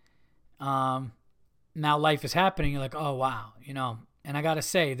 okay, now life is happening. You're like, oh, wow, you know. And I got to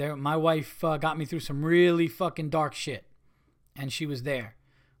say, my wife got me through some really fucking dark shit. And she was there.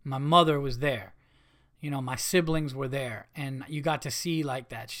 My mother was there. You know, my siblings were there. And you got to see like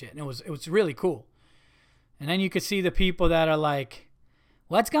that shit. And it was really cool. And then you could see the people that are like,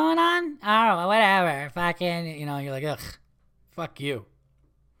 what's going on? Oh, whatever. Fucking, you know, you're like, ugh, fuck you.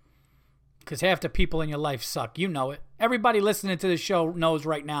 Because half the people in your life suck. You know it. Everybody listening to the show knows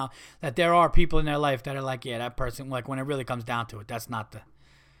right now that there are people in their life that are like, yeah, that person, like when it really comes down to it, that's not the...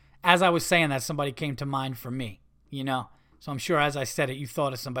 As I was saying that, somebody came to mind for me, you know? So I'm sure as I said it, you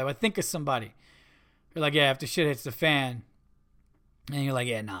thought of somebody. But think of somebody. You're like, yeah, if the shit hits the fan, and you're like,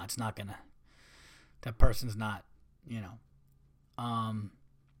 yeah, no, it's not gonna... That person's not, you know.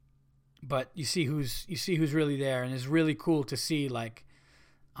 But you see who's really there, and it's really cool to see, like,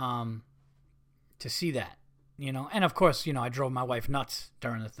 to see that, you know. And of course, you know, I drove my wife nuts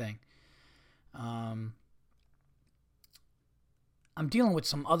during the thing. I'm dealing with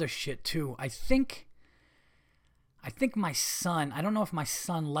some other shit too. I think my son, I don't know if my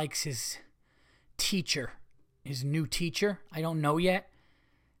son likes his teacher, his new teacher. I don't know yet.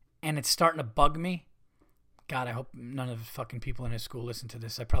 And it's starting to bug me. God, I hope none of the fucking people in his school listen to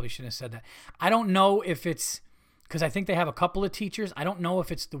this. I probably shouldn't have said that. I don't know if it's, because I think they have a couple of teachers. I don't know if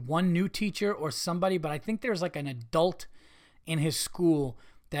it's the one new teacher or somebody, but I think there's like an adult in his school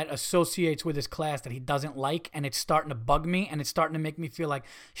that associates with his class that he doesn't like, and it's starting to bug me, and it's starting to make me feel like,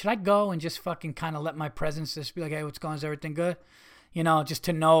 should I go and just fucking kind of let my presence just be like, hey, what's going on? Is everything good? You know, just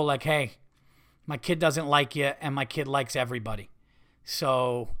to know, like, hey, my kid doesn't like you, and my kid likes everybody.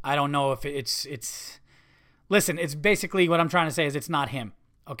 So I don't know if it's listen, it's basically what I'm trying to say is it's not him,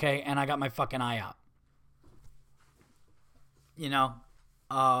 okay? And I got my fucking eye out. You know?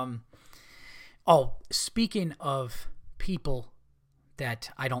 Oh, speaking of people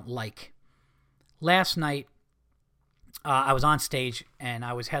that I don't like. Last night, I was on stage, and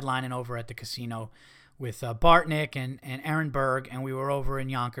I was headlining over at the casino with Bartnick and Aaron Berg, and we were over in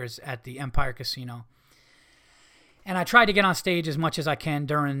Yonkers at the Empire Casino. And I tried to get on stage as much as I can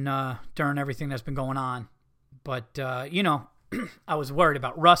during everything that's been going on. But, you know, I was worried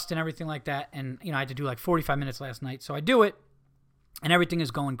about rust and everything like that. And, you know, I had to do like 45 minutes last night. So I do it, and everything is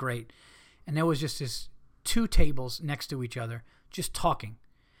going great. And there was just this 2 tables next to each other, just talking.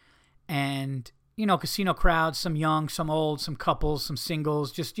 And, you know, casino crowds, some young, some old, some couples, some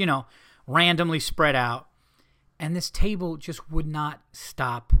singles, just, you know, randomly spread out. And this table just would not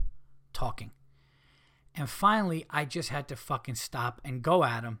stop talking. And finally, I just had to fucking stop and go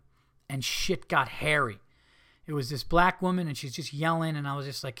at him, and shit got hairy. It was this black woman, and she's just yelling, and I was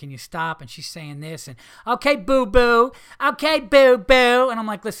just like, can you stop? And she's saying this, and okay, boo-boo, okay, boo-boo. And I'm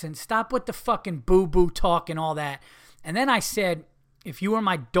like, listen, stop with the fucking boo-boo talk and all that. And then I said, if you were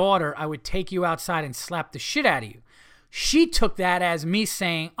my daughter, I would take you outside and slap the shit out of you. She took that as me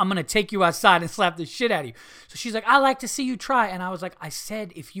saying, I'm going to take you outside and slap the shit out of you. So she's like, I like to see you try. And I was like, I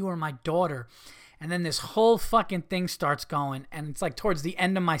said, if you were my daughter. And then this whole fucking thing starts going, and it's like towards the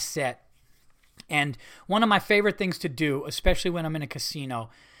end of my set. And one of my favorite things to do, especially when I'm in a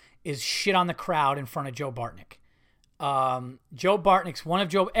casino, is shit on the crowd in front of Joe Bartnick. Ask Joe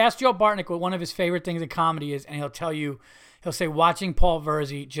Bartnick what one of his favorite things in comedy is, and he'll say watching Paul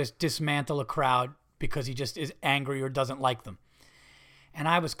Verzi just dismantle a crowd because he just is angry or doesn't like them. And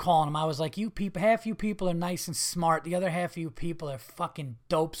I was calling him. I was like, you people, half you people are nice and smart. The other half of you people are fucking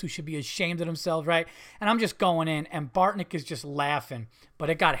dopes who should be ashamed of themselves, right? And I'm just going in, and Bartnick is just laughing. But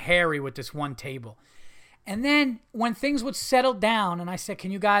it got hairy with this one table. And then when things would settle down, and I said,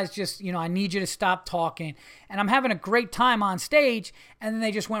 can you guys just, you know, I need you to stop talking. And I'm having a great time on stage. And then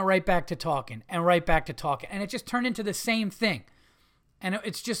they just went right back to talking and right back to talking. And it just turned into the same thing. And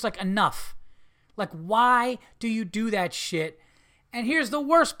it's just like, enough. Like, why do you do that shit? And here's the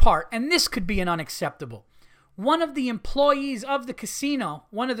worst part, and this could be an unacceptable. One of the employees of the casino,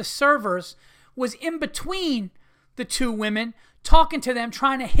 one of the servers, was in between the 2 women, talking to them,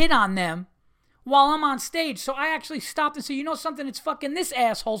 trying to hit on them while I'm on stage. So I actually stopped and said, you know something, it's fucking this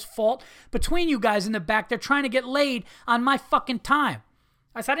asshole's fault. Between you guys in the back, they're trying to get laid on my fucking time.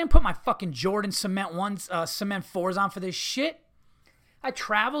 I said, I didn't put my fucking Jordan Cement 4s on for this shit. I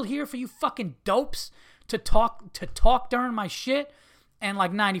traveled here for you fucking dopes to talk during my shit. And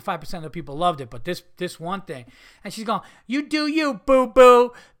like 95% of the people loved it, but this one thing. And she's going, you do you,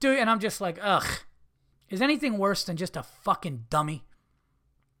 boo-boo. And I'm just like, ugh. Is anything worse than just a fucking dummy?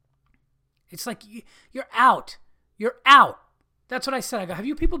 It's like, you're out. You're out. That's what I said. I go, have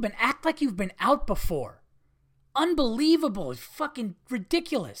you people act like you've been out before? Unbelievable. It's fucking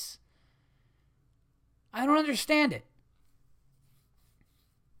ridiculous. I don't understand it.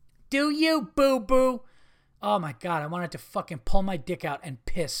 Do you, boo-boo. Oh my God, I wanted to fucking pull my dick out and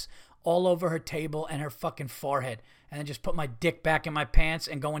piss all over her table and her fucking forehead, and then just put my dick back in my pants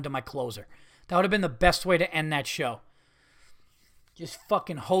and go into my closer. That would have been the best way to end that show. Just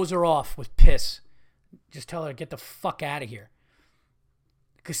fucking hose her off with piss. Just tell her to get the fuck out of here.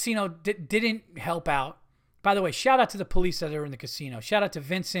 The casino didn't help out. By the way, shout out to the police that are in the casino. Shout out to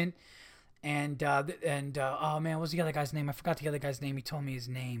Vincent and oh man, what was the other guy's name? I forgot the other guy's name. He told me his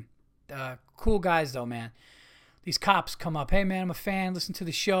name. Cool guys though, man. These cops come up, hey man, I'm a fan, listen to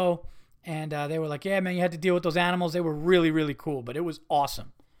the show, and they were like, yeah man, you had to deal with those animals. They were really, really cool, but it was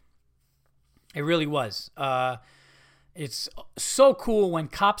awesome. It really was. It's so cool when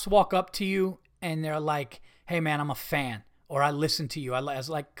cops walk up to you and they're like, hey man, I'm a fan, or I listen to you. I was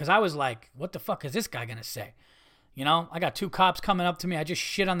like, because I was like, what the fuck is this guy gonna say? You know, I got 2 cops coming up to me. I just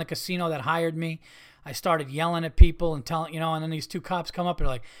shit on the casino that hired me. I started yelling at people and telling, you know, and then these 2 cops come up and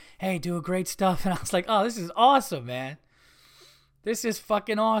are like, hey, doing great stuff. And I was like, oh, this is awesome, man. This is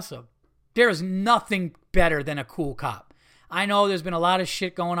fucking awesome. There is nothing better than a cool cop. I know there's been a lot of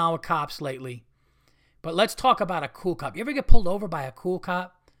shit going on with cops lately, but let's talk about a cool cop. You ever get pulled over by a cool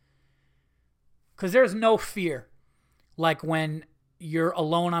cop? Because there's no fear like when you're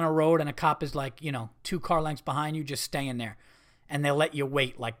alone on a road and a cop is like, you know, 2 car lengths behind you just staying there. and they let you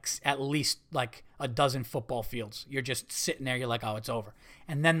wait like at least like a dozen football fields. You're just sitting there. You're like, oh, it's over.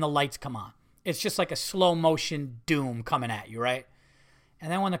 And then the lights come on. It's just like a slow motion doom coming at you, right?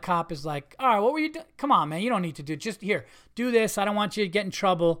 And then when the cop is like, all right, what were you doing? Come on, man. You don't need to do it. Just here, do this. I don't want you to get in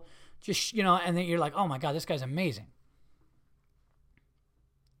trouble. Just, and then you're like, oh my God, this guy's amazing.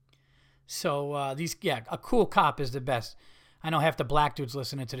 So a cool cop is the best. I know half the black dudes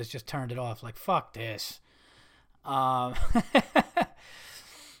listening to this just turned it off. Like, fuck this. I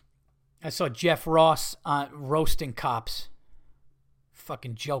saw Jeff Ross roasting cops.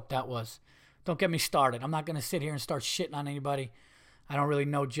 Fucking joke that was. Don't get me started. I'm not going to sit here and start shitting on anybody. I don't really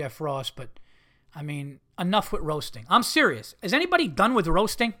know Jeff Ross, but I mean, enough with roasting. I'm serious. Is anybody done with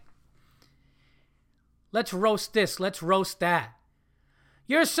roasting? Let's roast this. Let's roast that.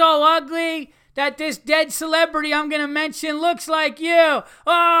 You're so ugly that this dead celebrity I'm going to mention looks like you.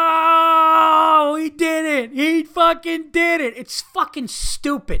 Oh, he did it. He fucking did it. It's fucking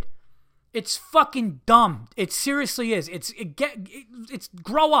stupid. It's fucking dumb. It seriously is. It's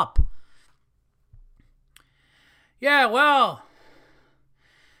grow up. Yeah, well,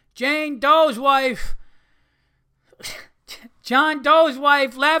 Jane Doe's wife, John Doe's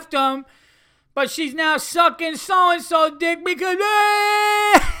wife left him, but she's now sucking so-and-so dick because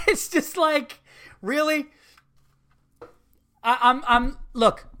it's just like, really?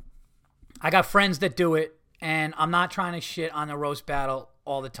 Look, I got friends that do it, and I'm not trying to shit on the roast battle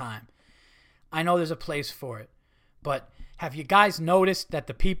all the time. I know there's a place for it, but have you guys noticed that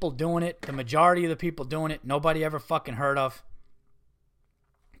the people doing it, the majority of the people doing it, nobody ever fucking heard of?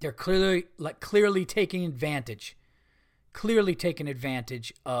 They're clearly taking advantage. Clearly taking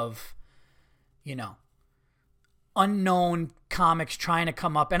advantage of, unknown comics trying to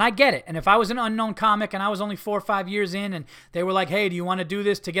come up. And I get it. And if I was an unknown comic and I was only 4 or 5 years in and they were like, hey, do you want to do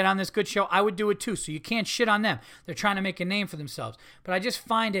this to get on this good show? I would do it too. So you can't shit on them. They're trying to make a name for themselves. But I just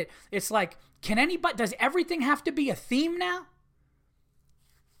find it's like, does everything have to be a theme now?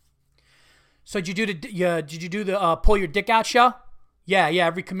 So did you do the pull your dick out show? Yeah,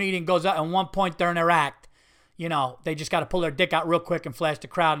 every comedian goes out, and one point during their act, they just got to pull their dick out real quick and flash the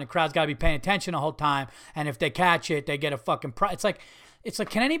crowd, and the crowd's got to be paying attention the whole time, and if they catch it, they get a fucking prize. It's like,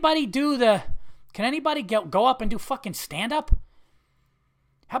 can anybody go up and do fucking stand-up?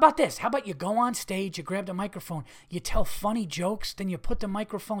 How about this? How about you go on stage, you grab the microphone, you tell funny jokes, then you put the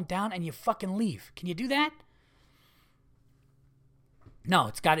microphone down and you fucking leave. Can you do that? No,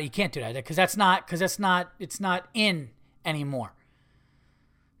 you can't do that because it's not in anymore.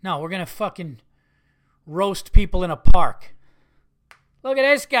 No, we're going to fucking roast people in a park. Look at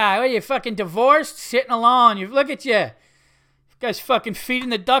this guy. What are you, fucking divorced? Sitting alone. Look at you. This guy's fucking feeding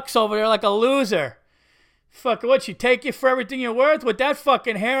the ducks over there like a loser. Fucking what, she take you for everything you're worth? With that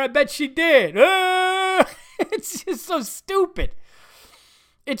fucking hair, I bet she did. It's just so stupid.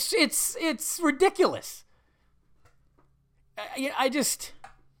 It's ridiculous.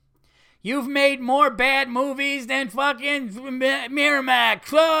 You've made more bad movies than fucking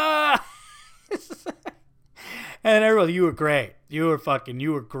Miramax. And everybody, you were great. You were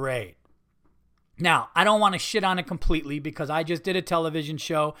great. Now, I don't want to shit on it completely because I just did a television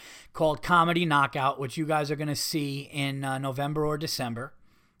show called Comedy Knockout, which you guys are going to see in November or December.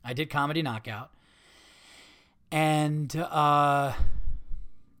 I did Comedy Knockout. And, it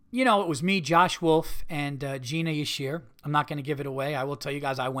was me, Josh Wolf, and Gina Yashir. I'm not going to give it away. I will tell you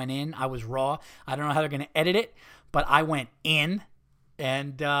guys I went in. I was raw. I don't know how they're going to edit it, but I went in.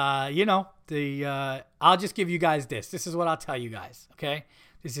 And, I'll just give you guys this. This is what I'll tell you guys, okay?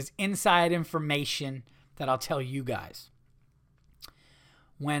 This is inside information that I'll tell you guys.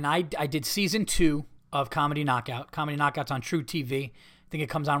 When I did season 2 of Comedy Knockout. Comedy Knockout's on True TV. I think it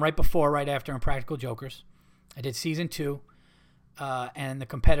comes on right before, right after Impractical Jokers. I did season 2. And the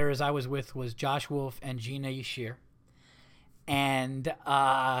competitors I was with was Josh Wolf and Gina Yashir. And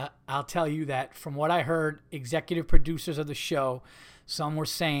I'll tell you that from what I heard, executive producers of the show, some were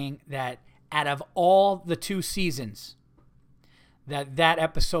saying that out of all the 2 seasons, that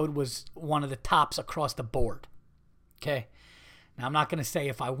episode was one of the tops across the board. Okay? Now, I'm not going to say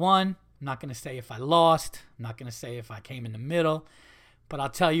if I won. I'm not going to say if I lost. I'm not going to say if I came in the middle. But I'll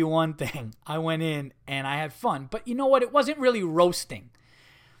tell you one thing. I went in and I had fun. But you know what? It wasn't really roasting.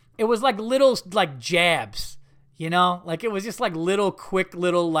 It was like little jabs, Like it was just like little quick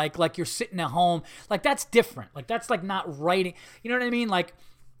little like you're sitting at home. Like that's different. Like that's like not writing. You know what I mean? Like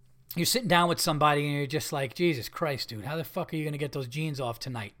you're sitting down with somebody and you're just like, Jesus Christ, dude, how the fuck are you going to get those jeans off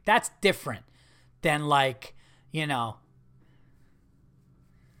tonight? That's different than like, you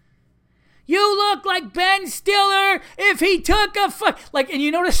look like Ben Stiller if he took a fuck. Like, and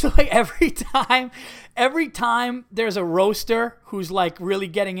you notice like every time there's a roaster who's like really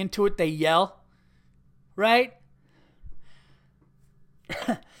getting into it, they yell, right?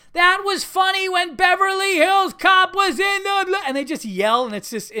 That was funny when Beverly Hills Cop was in the, and they just yell, and it's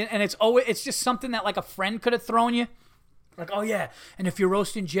just something that like a friend could have thrown you. Like, oh yeah, and if you're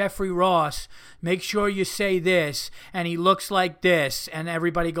roasting Jeffrey Ross, make sure you say this, and he looks like this, and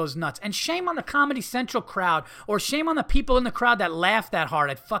everybody goes nuts. And shame on the Comedy Central crowd, or shame on the people in the crowd that laugh that hard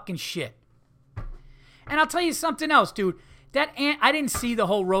at fucking shit. And I'll tell you something else, dude. I didn't see the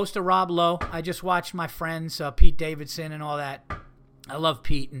whole roast of Rob Lowe. I just watched my friends, Pete Davidson and all that. I love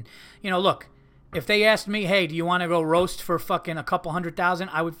Pete, and look, if they asked me, hey, do you want to go roast for fucking a couple 100,000,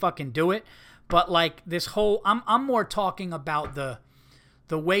 I would fucking do it. But like this whole, I'm more talking about the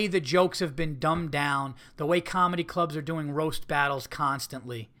way the jokes have been dumbed down, the way comedy clubs are doing roast battles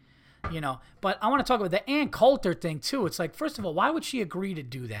constantly, But I want to talk about the Ann Coulter thing too. It's like, first of all, why would she agree to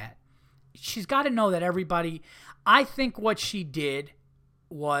do that? She's got to know that everybody. I think what she did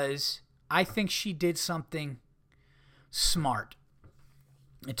was, I think she did something smart.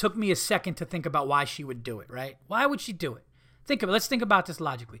 It took me a second to think about why she would do it. Right? Why would she do it? Let's think about this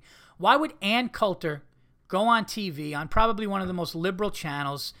logically. Why would Ann Coulter go on TV on probably one of the most liberal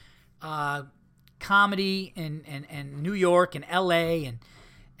channels, comedy in New York and LA,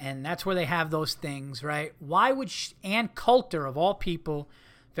 and that's where they have those things, right? Why would Ann Coulter, of all people,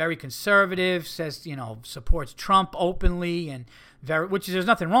 very conservative, says, supports Trump openly, and which there's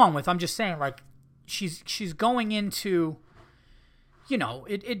nothing wrong with. I'm just saying, like, she's going into,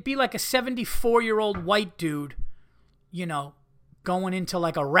 it'd be like a 74-year-old white dude, going into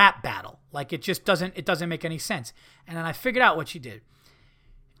like a rap battle. Like, it doesn't make any sense. And then I figured out what she did.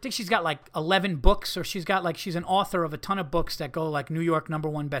 I think she's got like 11 books, or she's an author of a ton of books that go like New York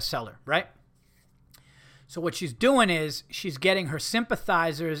 #1 bestseller, right? So what she's doing is she's getting her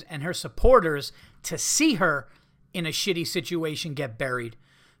sympathizers and her supporters to see her in a shitty situation get buried,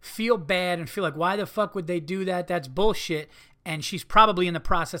 feel bad, and feel like, why the fuck would they do that? That's bullshit. And she's probably in the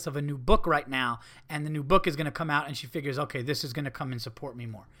process of a new book right now, and the new book is going to come out, and she figures, okay, this is going to come and support me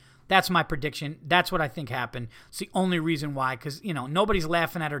more. That's my prediction. That's what I think happened. It's the only reason why, because, nobody's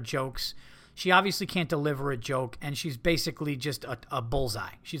laughing at her jokes. She obviously can't deliver a joke, and she's basically just a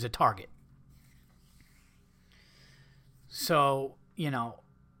bullseye. She's a target. So,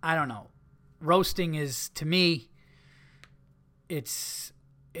 I don't know. Roasting is, to me, it's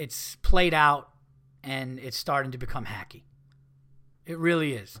played out, and it's starting to become hacky. It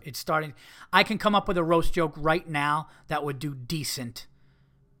really is. It's starting. I can come up with a roast joke right now that would do decent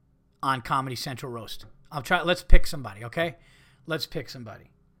on Comedy Central roast. I'll try. Let's pick somebody, okay? Let's pick somebody.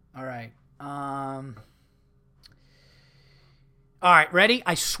 All right. All right, ready?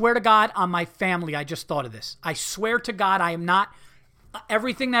 I swear to God, on my family, I just thought of this. I swear to God, I am not.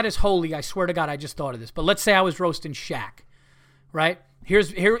 Everything that is holy, I swear to God, I just thought of this. But let's say I was roasting Shaq, right?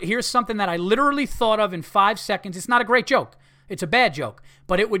 Here's something that I literally thought of in 5 seconds. It's not a great joke. It's a bad joke,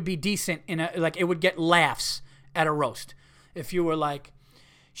 but it would be decent it would get laughs at a roast. If you were like,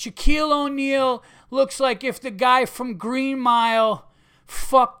 Shaquille O'Neal looks like if the guy from Green Mile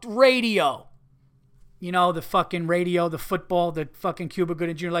fucked Radio. The fucking Radio, the football, the fucking Cuba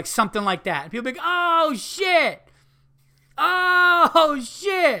Gooding Jr., like something like that. And people be like, oh shit. Oh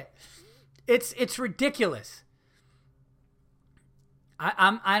shit. It's ridiculous.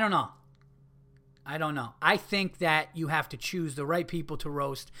 I don't know. I don't know. I think that you have to choose the right people to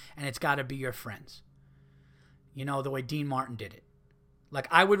roast, and it's got to be your friends. The way Dean Martin did it. Like,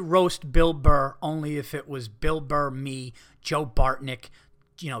 I would roast Bill Burr only if it was Bill Burr, me, Joe Bartnick,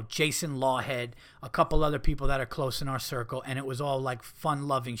 Jason Lawhead, a couple other people that are close in our circle, and it was all like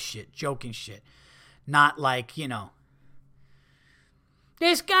fun-loving shit, joking shit. Not like,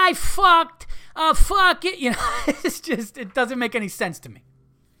 this guy fucked, fuck it, it's just, it doesn't make any sense to me.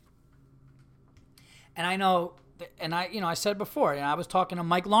 And I know, and I said before, and I was talking to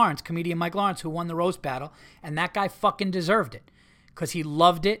Mike Lawrence, comedian Mike Lawrence, who won the roast battle, and that guy fucking deserved it. Because he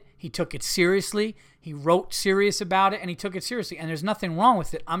loved it, he took it seriously, he wrote serious about it, and he took it seriously. And there's nothing wrong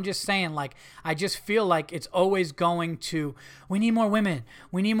with it. I'm just saying, like, I just feel like it's always going to, we need more women,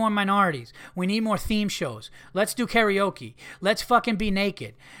 we need more minorities, we need more theme shows, let's do karaoke, let's fucking be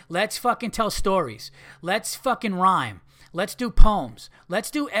naked, let's fucking tell stories, let's fucking rhyme. Let's do poems. Let's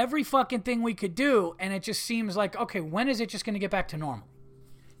do every fucking thing we could do. And it just seems like, okay, when is it just going to get back to normal?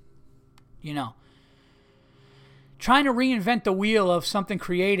 Trying to reinvent the wheel of something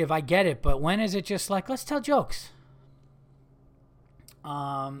creative, I get it. But when is it just like, let's tell jokes?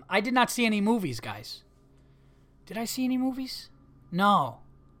 I did not see any movies, guys. Did I see any movies? No.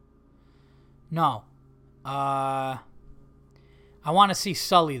 No. I want to see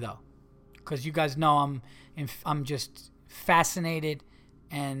Sully though, because you guys know I'm just fascinated,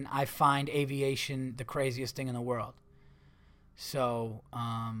 and I find aviation the craziest thing in the world. So,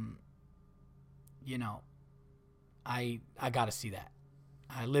 you know, I got to see that.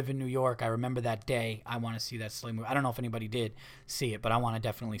 I live in New York. I remember that day. I want to see that Sully movie. I don't know if anybody did see it, but I want to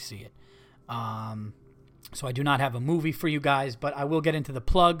definitely see it. So I do not have a movie for you guys, but I will get into the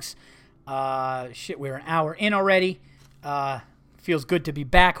plugs. We're an hour in already. Feels good to be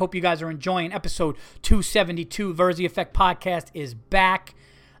back. Hope you guys are enjoying episode 272. Verzi Effect Podcast is back.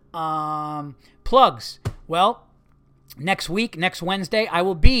 Plugs. Well, next Wednesday, I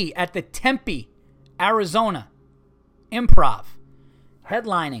will be at the Tempe, Arizona Improv,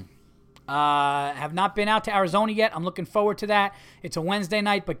 headlining. Have not been out to Arizona yet. I'm looking forward to that. It's a Wednesday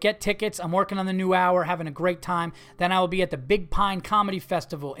night, but get tickets. I'm working on the new hour, having a great time. Then I will be at the Big Pine Comedy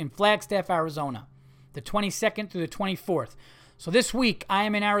Festival in Flagstaff, Arizona, the 22nd through the 24th. So this week, I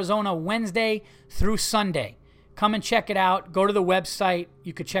am in Arizona Wednesday through Sunday. Come and check it out. Go to the website.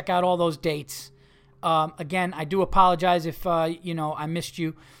 You could check out all those dates. Again, I do apologize if, I missed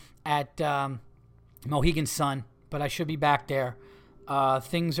you at Mohegan Sun, but I should be back there.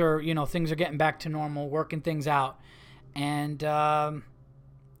 Things are getting back to normal, working things out. And there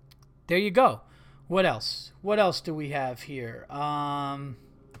you go. What else? What else do we have here?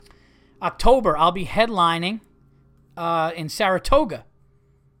 October, I'll be headlining in Saratoga,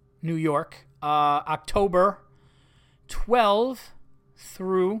 New York, October 12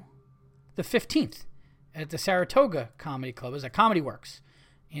 through the 15th at the Saratoga Comedy Club. It's at Comedy Works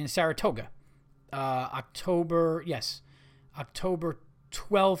in Saratoga. October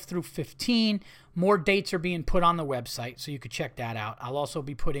 12 through 15. More dates are being put on the website, so you could check that out. I'll also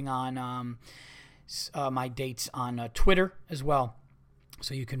be putting on my dates on Twitter as well,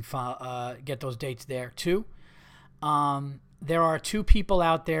 so you can get those dates there too. There are 2 people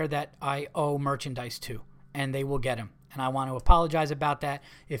out there that I owe merchandise to, and they will get them. And I want to apologize about that.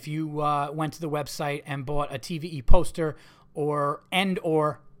 If you went to the website and bought a TVE poster or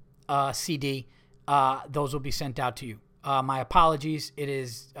CD, those will be sent out to you. My apologies.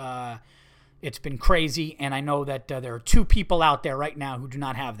 It's been crazy, and I know that there are 2 people out there right now who do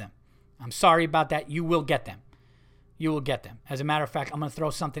not have them. I'm sorry about that. You will get them. You will get them. As a matter of fact, I'm going to throw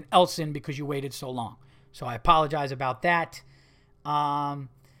something else in because you waited so long. So I apologize about that.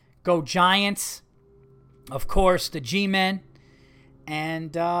 Go Giants. Of course, the G-Men.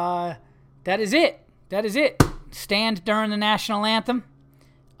 And that is it. That is it. Stand during the national anthem.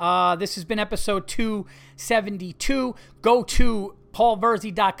 This has been episode 272. Go to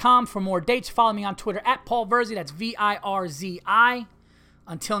paulverzi.com for more dates. Follow me on Twitter at paulverzi. That's VIRZI.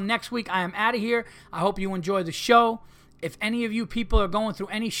 Until next week, I am out of here. I hope you enjoy the show. If any of you people are going through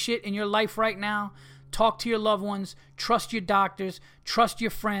any shit in your life right now, talk to your loved ones. Trust your doctors. Trust your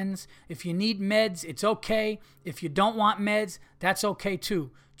friends. If you need meds, it's okay. If you don't want meds, that's okay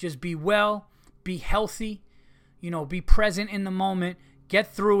too. Just be well. Be healthy. Be present in the moment. Get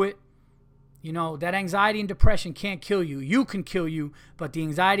through it. That anxiety and depression can't kill you. You can kill you, but the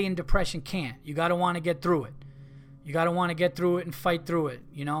anxiety and depression can't. You got to want to get through it. You got to want to get through it and fight through it,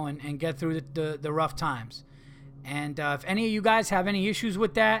 and get through the rough times. And if any of you guys have any issues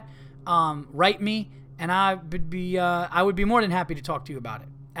with that, write me, and I would be more than happy to talk to you about it.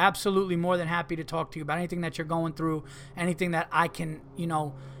 Absolutely more than happy to talk to you about anything that you're going through, anything that I can,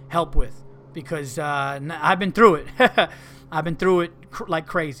 help with, because I've been through it. I've been through it like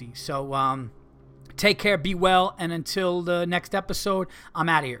crazy. So take care, be well, and until the next episode, I'm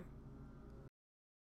out of here.